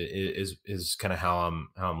size is kind of how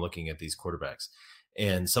I'm looking at these quarterbacks.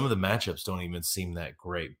 And some of the matchups don't even seem that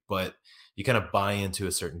great, but you kind of buy into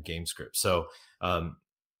a certain game script. So, the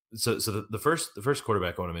first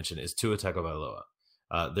quarterback I want to mention is Tua Tagovailoa.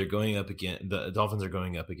 They're going up again. The Dolphins are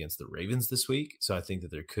going up against the Ravens this week, so I think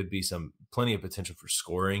that there could be plenty of potential for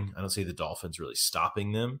scoring. I don't see the Dolphins really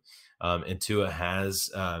stopping them. And Tua has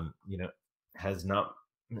been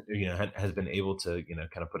able to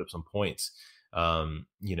kind of put up some points.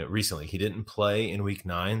 Recently he didn't play in week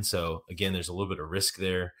 9, so again, there's a little bit of risk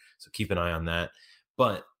there. So keep an eye on that.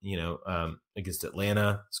 But against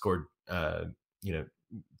Atlanta, scored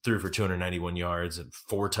threw for 291 yards and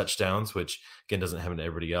 4 touchdowns, which again doesn't happen to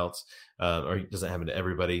everybody else, or doesn't happen to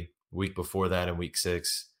everybody. Week before that, in week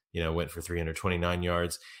 6, went for 329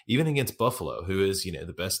 yards. Even against Buffalo, who is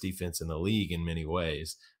the best defense in the league in many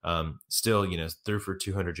ways, still threw for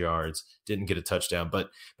 200 yards, didn't get a touchdown. But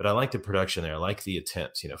I like the production there. I like the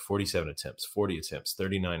attempts. 47 attempts, 40 attempts,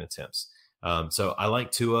 39 attempts. So I like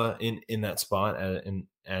Tua in that spot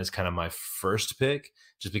as kind of my first pick,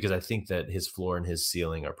 just because I think that his floor and his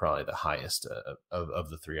ceiling are probably the highest of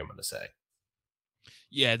the 3 I'm going to say.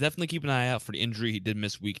 Yeah, definitely keep an eye out for the injury. He did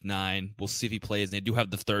miss week 9. We'll see if he plays. They do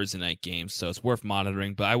have the Thursday night game, so it's worth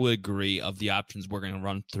monitoring. But I would agree, of the options we're going to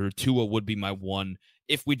run through, Tua would be my one.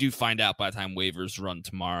 If we do find out by the time waivers run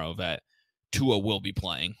tomorrow that Tua will be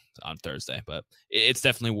playing on Thursday, but it's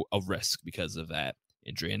definitely a risk because of that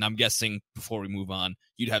injury. And I'm guessing, before we move on,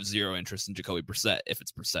 you'd have zero interest in Jacoby Brissett if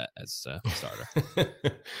it's Brissett as a starter.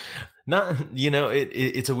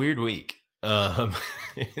 It's a weird week.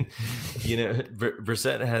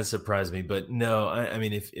 Brissett has surprised me, but no, I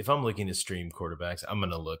mean, if I'm looking to stream quarterbacks, I'm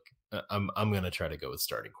going to try to go with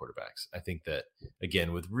starting quarterbacks. I think that,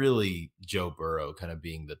 again, with really Joe Burrow kind of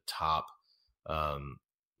being the top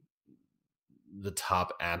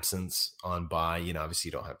absence on bye, obviously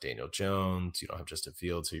you don't have Daniel Jones, you don't have Justin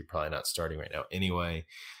Fields, so you're probably not starting right now anyway.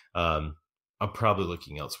 I'm probably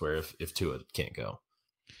looking elsewhere if Tua can't go.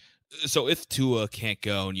 So if Tua can't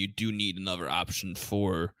go and you do need another option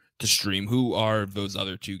to stream, who are those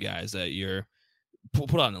other 2 guys that you're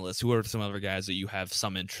put on the list? Who are some other guys that you have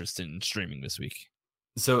some interest in streaming this week?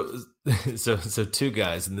 So 2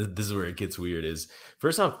 guys, and this is where it gets weird, is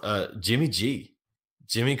first off, Jimmy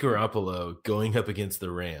Garoppolo going up against the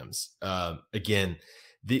Rams. Again,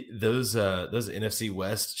 those NFC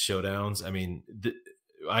West showdowns, I mean,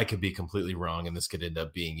 I could be completely wrong, and this could end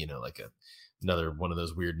up being, like another one of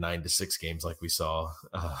those weird 9-6 games like we saw,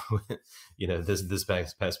 this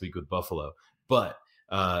past week with Buffalo. But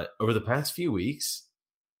over the past few weeks,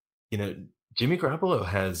 Jimmy Garoppolo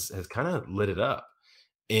has kind of lit it up,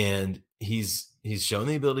 and he's shown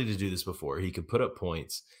the ability to do this before. He could put up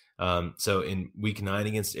points. So in week 9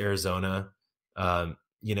 against Arizona,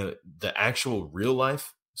 the actual real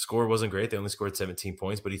life score wasn't great. They only scored 17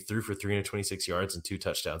 points, but he threw for 326 yards and 2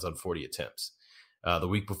 touchdowns on 40 attempts. The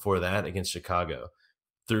week before that against Chicago,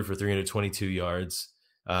 threw for 322 yards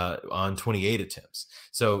on 28 attempts.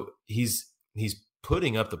 So he's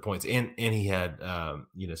putting up the points, and he had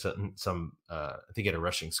some I think he had a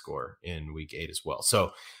rushing score in week 8 as well.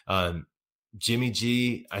 So Jimmy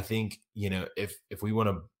G, I think if we want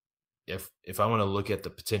to. If I want to look at the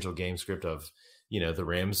potential game script of, the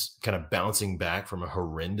Rams kind of bouncing back from a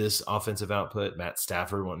horrendous offensive output, Matt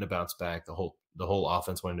Stafford wanting to bounce back, the whole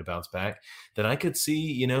offense wanting to bounce back, then I could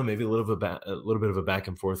see, maybe a little bit of a back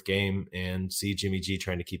and forth game, and see Jimmy G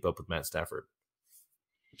trying to keep up with Matt Stafford.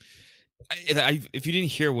 If you didn't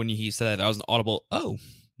hear when he said that was an audible,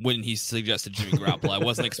 when he suggested Jimmy Garoppolo, I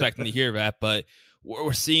wasn't expecting to hear that, but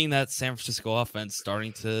we're seeing that San Francisco offense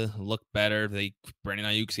starting to look better. Brandon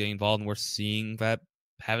Ayuk's getting involved, and we're seeing that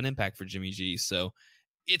have an impact for Jimmy G. So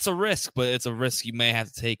it's a risk, but it's a risk you may have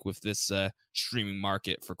to take with this streaming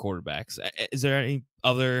market for quarterbacks. Is there any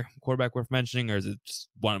other quarterback worth mentioning, or is it just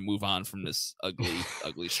want to move on from this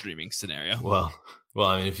ugly streaming scenario? Well,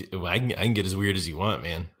 I mean, I can get as weird as you want,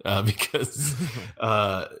 man, because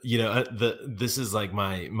this is like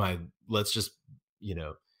my let's just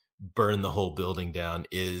burn the whole building down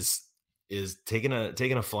is taking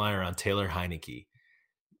a flyer on Taylor Heineke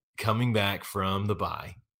coming back from the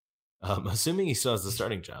bye, assuming he still has the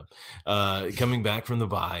starting job, coming back from the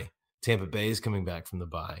bye. Tampa Bay is coming back from the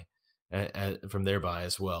bye, from their bye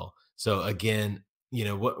as well. So again,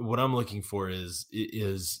 what I'm looking for is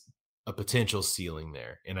a potential ceiling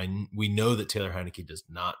there, and we know that Taylor Heineke does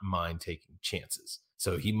not mind taking chances.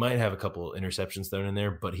 So he might have a couple interceptions thrown in there,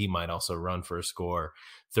 but he might also run for a score,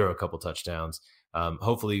 throw a couple touchdowns.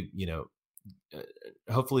 Hopefully,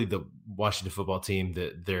 hopefully the Washington football team,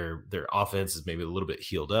 that their offense is maybe a little bit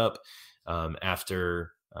healed up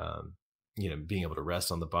after being able to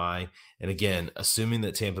rest on the bye. And again, assuming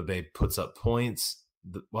that Tampa Bay puts up points,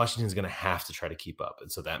 Washington's going to have to try to keep up,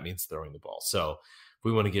 and so that means throwing the ball. So if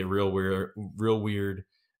we want to get real weird,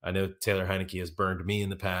 I know Taylor Heineke has burned me in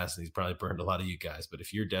the past, and he's probably burned a lot of you guys. But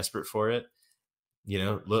if you're desperate for it,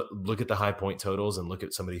 look at the high point totals and look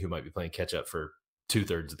at somebody who might be playing catch up for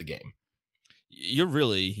 2/3 of the game.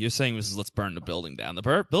 You're saying this is let's burn the building down.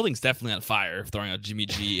 The building's definitely on fire, throwing out Jimmy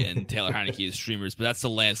G and Taylor Heineke as streamers, but that's the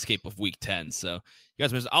landscape of Week 10. So, you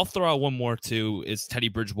guys, I'll throw out one more too. Is Teddy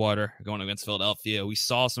Bridgewater going against Philadelphia? We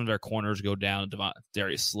saw some of their corners go down.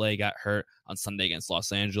 Darius Slay got hurt on Sunday against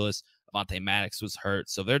Los Angeles. Avonte Maddox was hurt,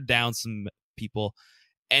 so they're down some people.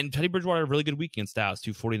 And Teddy Bridgewater had a really good week against Dallas,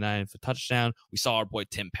 249 for touchdown. We saw our boy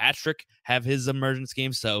Tim Patrick have his emergence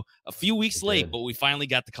game. So a few weeks late, but we finally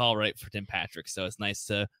got the call right for Tim Patrick. So it's nice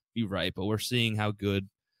to be right. But we're seeing how good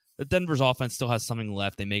the Denver's offense still has something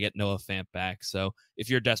left. They may get Noah Fant back. So if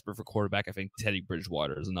you're desperate for quarterback, I think Teddy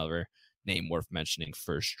Bridgewater is another name worth mentioning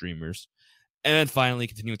for streamers. And then finally,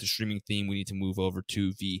 continuing with the streaming theme, we need to move over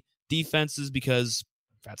to the defenses because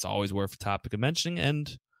that's always worth a topic of mentioning.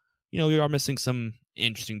 And we are missing some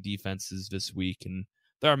interesting defenses this week, and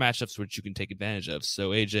there are matchups which you can take advantage of.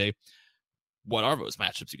 So, AJ, what are those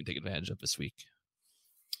matchups you can take advantage of this week?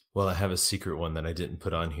 Well, I have a secret one that I didn't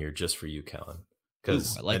put on here just for you, Kellen,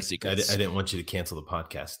 because I like secrets. I didn't want you to cancel the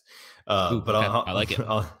podcast. But okay. I like it.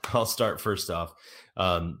 I'll start first off.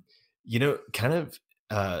 Kind of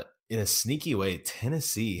in a sneaky way,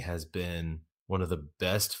 Tennessee has been one of the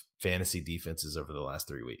best fantasy defenses over the last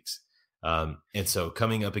 3 weeks. And so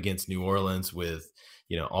coming up against New Orleans with,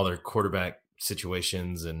 all their quarterback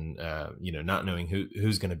situations and, not knowing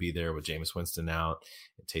who's going to be there with Jameis Winston out,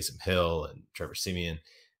 and Taysom Hill and Trevor Siemian,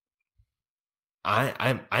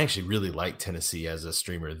 I actually really like Tennessee as a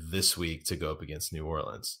streamer this week to go up against New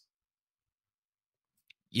Orleans.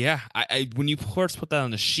 Yeah, I when you first put that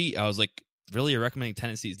on the sheet, I was like, really, you're recommending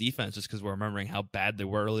Tennessee's defense just because we're remembering how bad they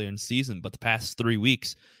were earlier in the season. But the past 3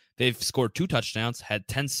 weeks, they've scored 2 touchdowns, had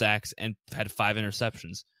 10 sacks, and had 5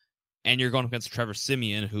 interceptions. And you're going against Trevor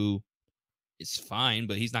Siemian, who is fine,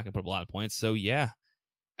 but he's not going to put up a lot of points. So, yeah,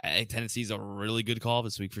 I think Tennessee's a really good call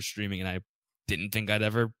this week for streaming, and I didn't think I'd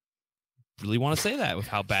ever really want to say that with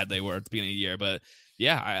how bad they were at the beginning of the year. But,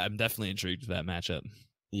 yeah, I'm definitely intrigued with that matchup.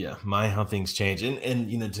 Yeah, how things change.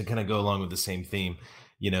 And to kind of go along with the same theme,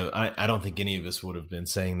 I don't think any of us would have been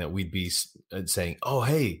saying that we'd be saying, oh,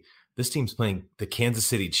 hey, this team's playing the Kansas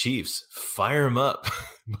City Chiefs. Fire them up.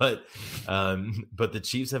 But the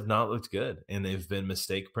Chiefs have not looked good, and they've been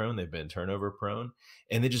mistake prone. They've been turnover prone,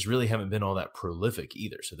 and they just really haven't been all that prolific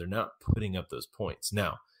either. So they're not putting up those points.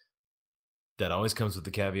 Now, that always comes with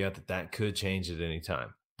the caveat that could change at any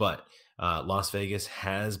time. But Las Vegas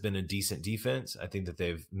has been a decent defense. I think that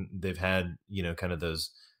they've had, kind of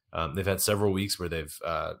those, they've had several weeks where they've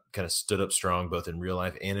kind of stood up strong, both in real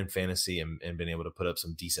life and in fantasy, and been able to put up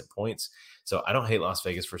some decent points. So I don't hate Las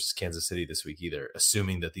Vegas versus Kansas City this week either,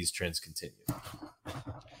 assuming that these trends continue.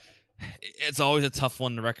 It's always a tough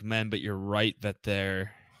one to recommend, but you're right that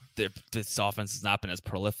this offense has not been as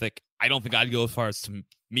prolific. I don't think I'd go as far as to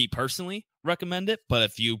me personally recommend it, but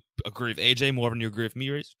if you agree with AJ more than you agree with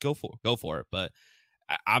me, go for it. But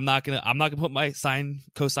I'm not gonna put my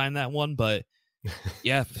co-sign that one. But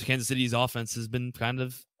yeah, Kansas City's offense has been kind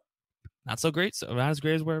of not so great, so not as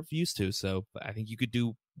great as we're used to. So I think you could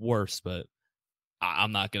do worse, but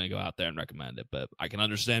I'm not gonna go out there and recommend it. But I can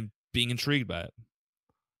understand being intrigued by it.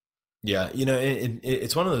 Yeah,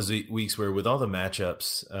 it's one of those weeks where with all the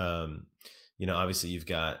matchups, obviously you've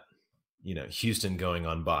got, Houston going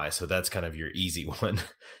on bye. So that's kind of your easy one.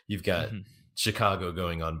 You've got Chicago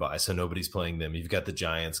going on bye. So nobody's playing them. You've got the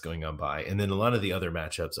Giants going on bye. And then a lot of the other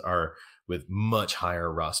matchups are with much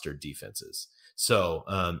higher roster defenses. So,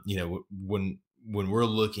 when we're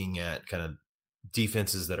looking at kind of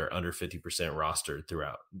defenses that are under 50% rostered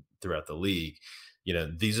throughout the league,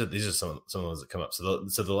 these are some of the ones that come up. So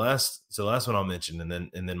the last one I'll mention,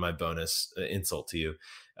 and then my bonus insult to you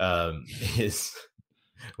is,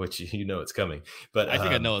 which it's coming. But I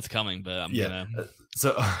think I know it's coming. But I'm gonna.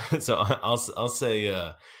 So I'll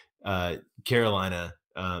say Carolina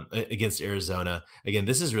against Arizona. Again,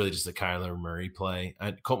 this is really just a Kyler Murray play.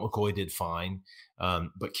 Colt McCoy did fine,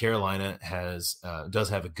 but Carolina does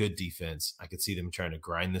have a good defense. I could see them trying to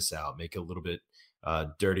grind this out, make it a little bit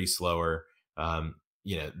dirty, slower.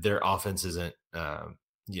 Their offense isn't.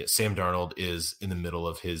 Sam Darnold is in the middle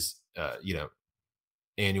of his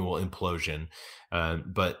annual implosion,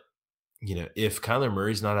 but if Kyler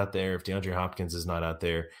Murray's not out there, if DeAndre Hopkins is not out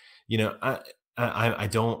there, I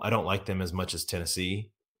don't like them as much as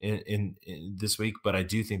Tennessee in this week, but I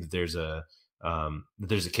do think that there's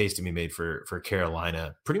a case to be made for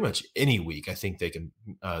Carolina pretty much any week. I think they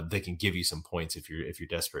can give you some points if you're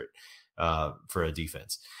desperate for a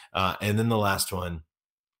defense. And then the last one,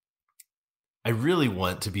 I really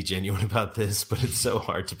want to be genuine about this, but it's so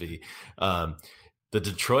hard to be. The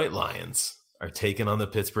Detroit Lions are taking on the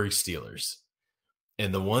Pittsburgh Steelers.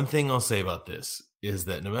 And the one thing I'll say about this is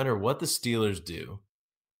that no matter what the Steelers do,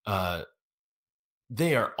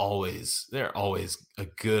 they are always a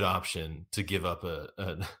good option to give up a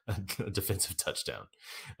defensive touchdown.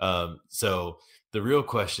 So the real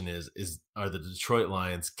question is are the Detroit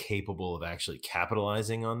Lions capable of actually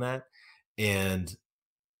capitalizing on that? And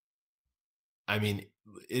I mean,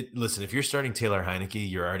 listen, if you're starting Taylor Heineke,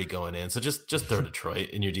 you're already going in. So just throw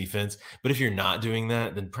Detroit in your defense. But if you're not doing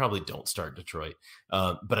that, then probably don't start Detroit.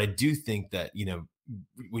 But I do think that,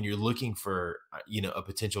 when you're looking for, a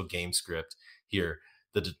potential game script here,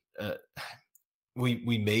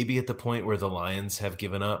 we may be at the point where the Lions have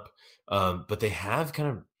given up, but they have kind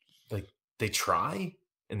of they try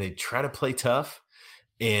to play tough.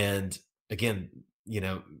 And again,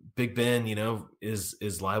 Big Ben,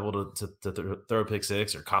 is liable to throw a pick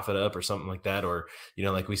six or cough it up or something like that. Or,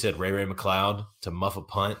 like we said, Ray McLeod to muff a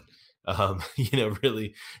punt,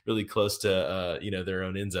 really, really close to, their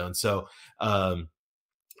own end zone. So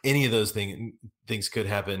any of those things could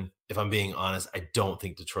happen. If I'm being honest, I don't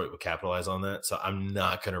think Detroit would capitalize on that. So I'm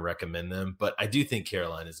not going to recommend them, but I do think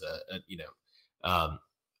Carolina is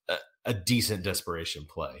a decent desperation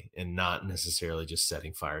play and not necessarily just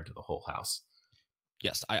setting fire to the whole house.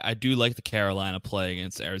 Yes, I do like the Carolina play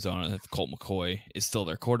against Arizona. If Colt McCoy is still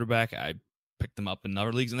their quarterback, I picked them up in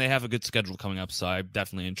other leagues, and they have a good schedule coming up, so I'm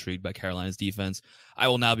definitely intrigued by Carolina's defense. I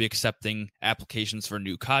will now be accepting applications for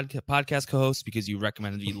new podcast co-hosts because you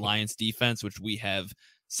recommended the Lions defense, which we have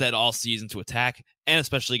said all season to attack, and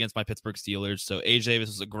especially against my Pittsburgh Steelers. So, AJ, this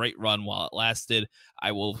was a great run while it lasted.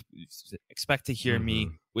 I will expect to hear me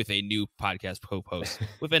with a new podcast co-host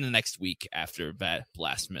within the next week after that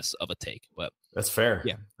blasphemous of a take. But that's fair.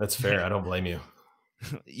 Yeah, that's fair. I don't blame you.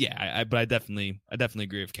 Yeah, but I definitely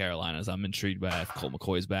agree with Carolina's. I'm intrigued by if Colt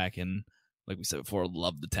McCoy's back, and like we said before,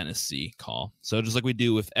 love the Tennessee call. So just like we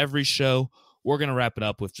do with every show, we're gonna wrap it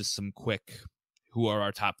up with just some quick who are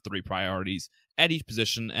our top 3 priorities at each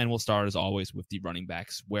position, and we'll start as always with the running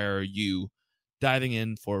backs. Where are you diving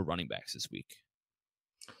in for running backs this week?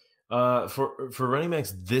 For running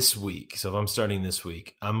backs this week, so if I'm starting this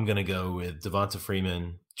week, I'm gonna go with Devonta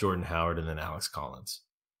Freeman, Jordan Howard, and then Alex Collins.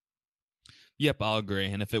 Yep, I'll agree.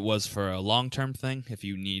 And if it was for a long-term thing, if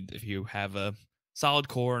you have a solid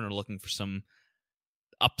core and are looking for some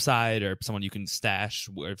upside or someone you can stash,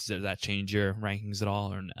 does that change your rankings at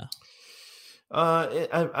all or no?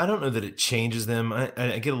 I don't know that it changes them.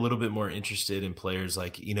 I get a little bit more interested in players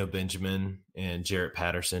like Eno Benjamin and Jarrett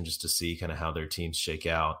Patterson just to see kind of how their teams shake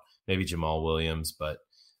out. Maybe Jamal Williams, but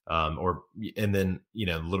and then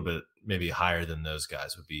a little bit maybe higher than those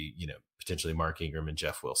guys would be potentially Mark Ingram and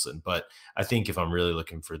Jeff Wilson. But I think if I'm really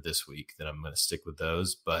looking for this week, then I'm going to stick with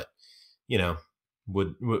those. But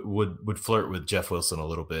would flirt with Jeff Wilson a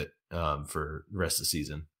little bit for the rest of the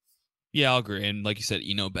season. Yeah, I'll agree. And like you said,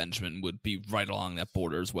 Eno Benjamin would be right along that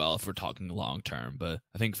border as well if we're talking long term. But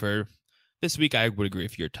I think for this week, I would agree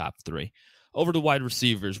with your top 3. Over to wide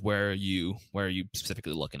receivers, where are you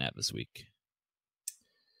specifically looking at this week?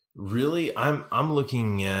 Really, I'm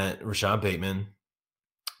looking at Rashad Bateman,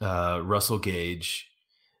 Russell Gage,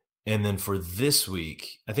 and then for this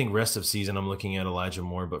week, I think rest of season I'm looking at Elijah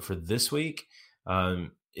Moore. But for this week,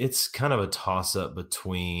 it's kind of a toss up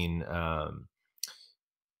between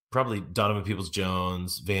probably Donovan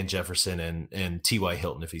Peoples-Jones, Van Jefferson, and T.Y.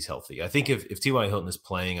 Hilton if he's healthy. I think if T.Y. Hilton is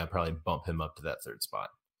playing, I'd probably bump him up to that 3rd spot.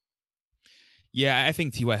 Yeah, I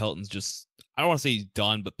think T.Y. Hilton's just, I don't want to say he's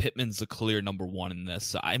done, but Pittman's the clear number 1 in this.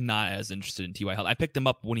 So I'm not as interested in T.Y. Hilton. I picked him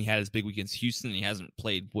up when he had his big week against Houston, and he hasn't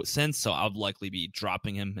played since, so I'll likely be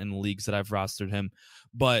dropping him in the leagues that I've rostered him.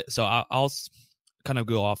 But so I'll kind of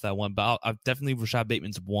go off that one, but I'll definitely Rashad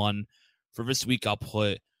Bateman's 1. For this week, I'll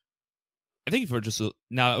put, I think for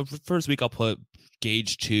this week, I'll put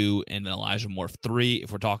Gage 2 and then Elijah Moore 3.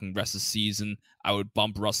 If we're talking rest of the season, I would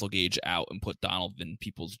bump Russell Gage out and put Donovan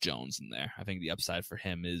Peoples-Jones in there. I think the upside for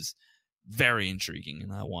him is very intriguing,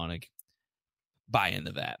 and I want to buy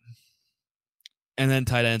into that. And then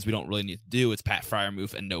tight ends, we don't really need to do. It's Pat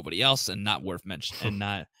Freiermuth and nobody else, and not worth mentioning, and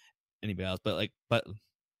not anybody else. But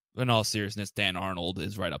in all seriousness, Dan Arnold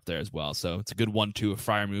is right up there as well. So it's a good 1-2 of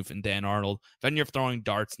Freiermuth and Dan Arnold. Then you're throwing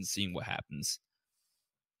darts and seeing what happens.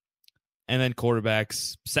 And then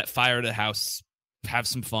quarterbacks, set fire to the house, have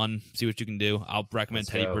some fun, see what you can do. I'll recommend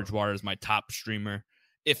Teddy Bridgewater as my top streamer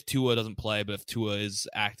if Tua doesn't play, but if Tua is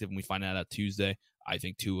active and we find out Tuesday, I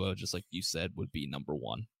think Tua, just like you said, would be number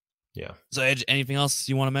one. Yeah. So, Edge, anything else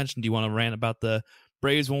you want to mention? Do you want to rant about the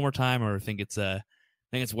Braves one more time, or think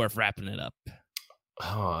it's worth wrapping it up?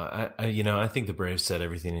 Oh, I think the Braves said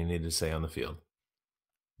everything they needed to say on the field.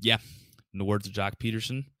 Yeah. In the words of Jock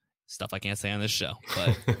Peterson, stuff I can't say on this show.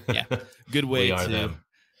 But yeah, good way we are them.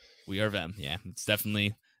 We are them. Yeah, it's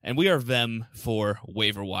definitely. And we are them for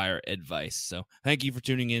waiver wire advice. So thank you for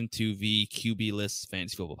tuning in to the QB List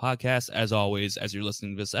Fantasy Football Podcast. As always, as you're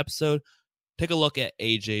listening to this episode, take a look at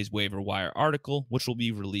AJ's waiver wire article, which will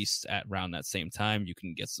be released at around that same time. You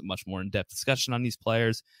can get some much more in-depth discussion on these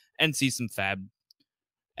players and see some fab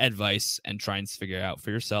advice and try and figure out for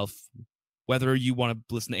yourself whether you want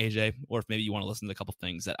to listen to AJ or if maybe you want to listen to a couple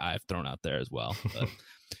things that I've thrown out there as well. But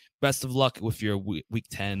best of luck with your Week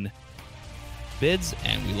 10 bids,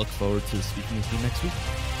 and we look forward to speaking with you next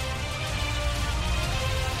week.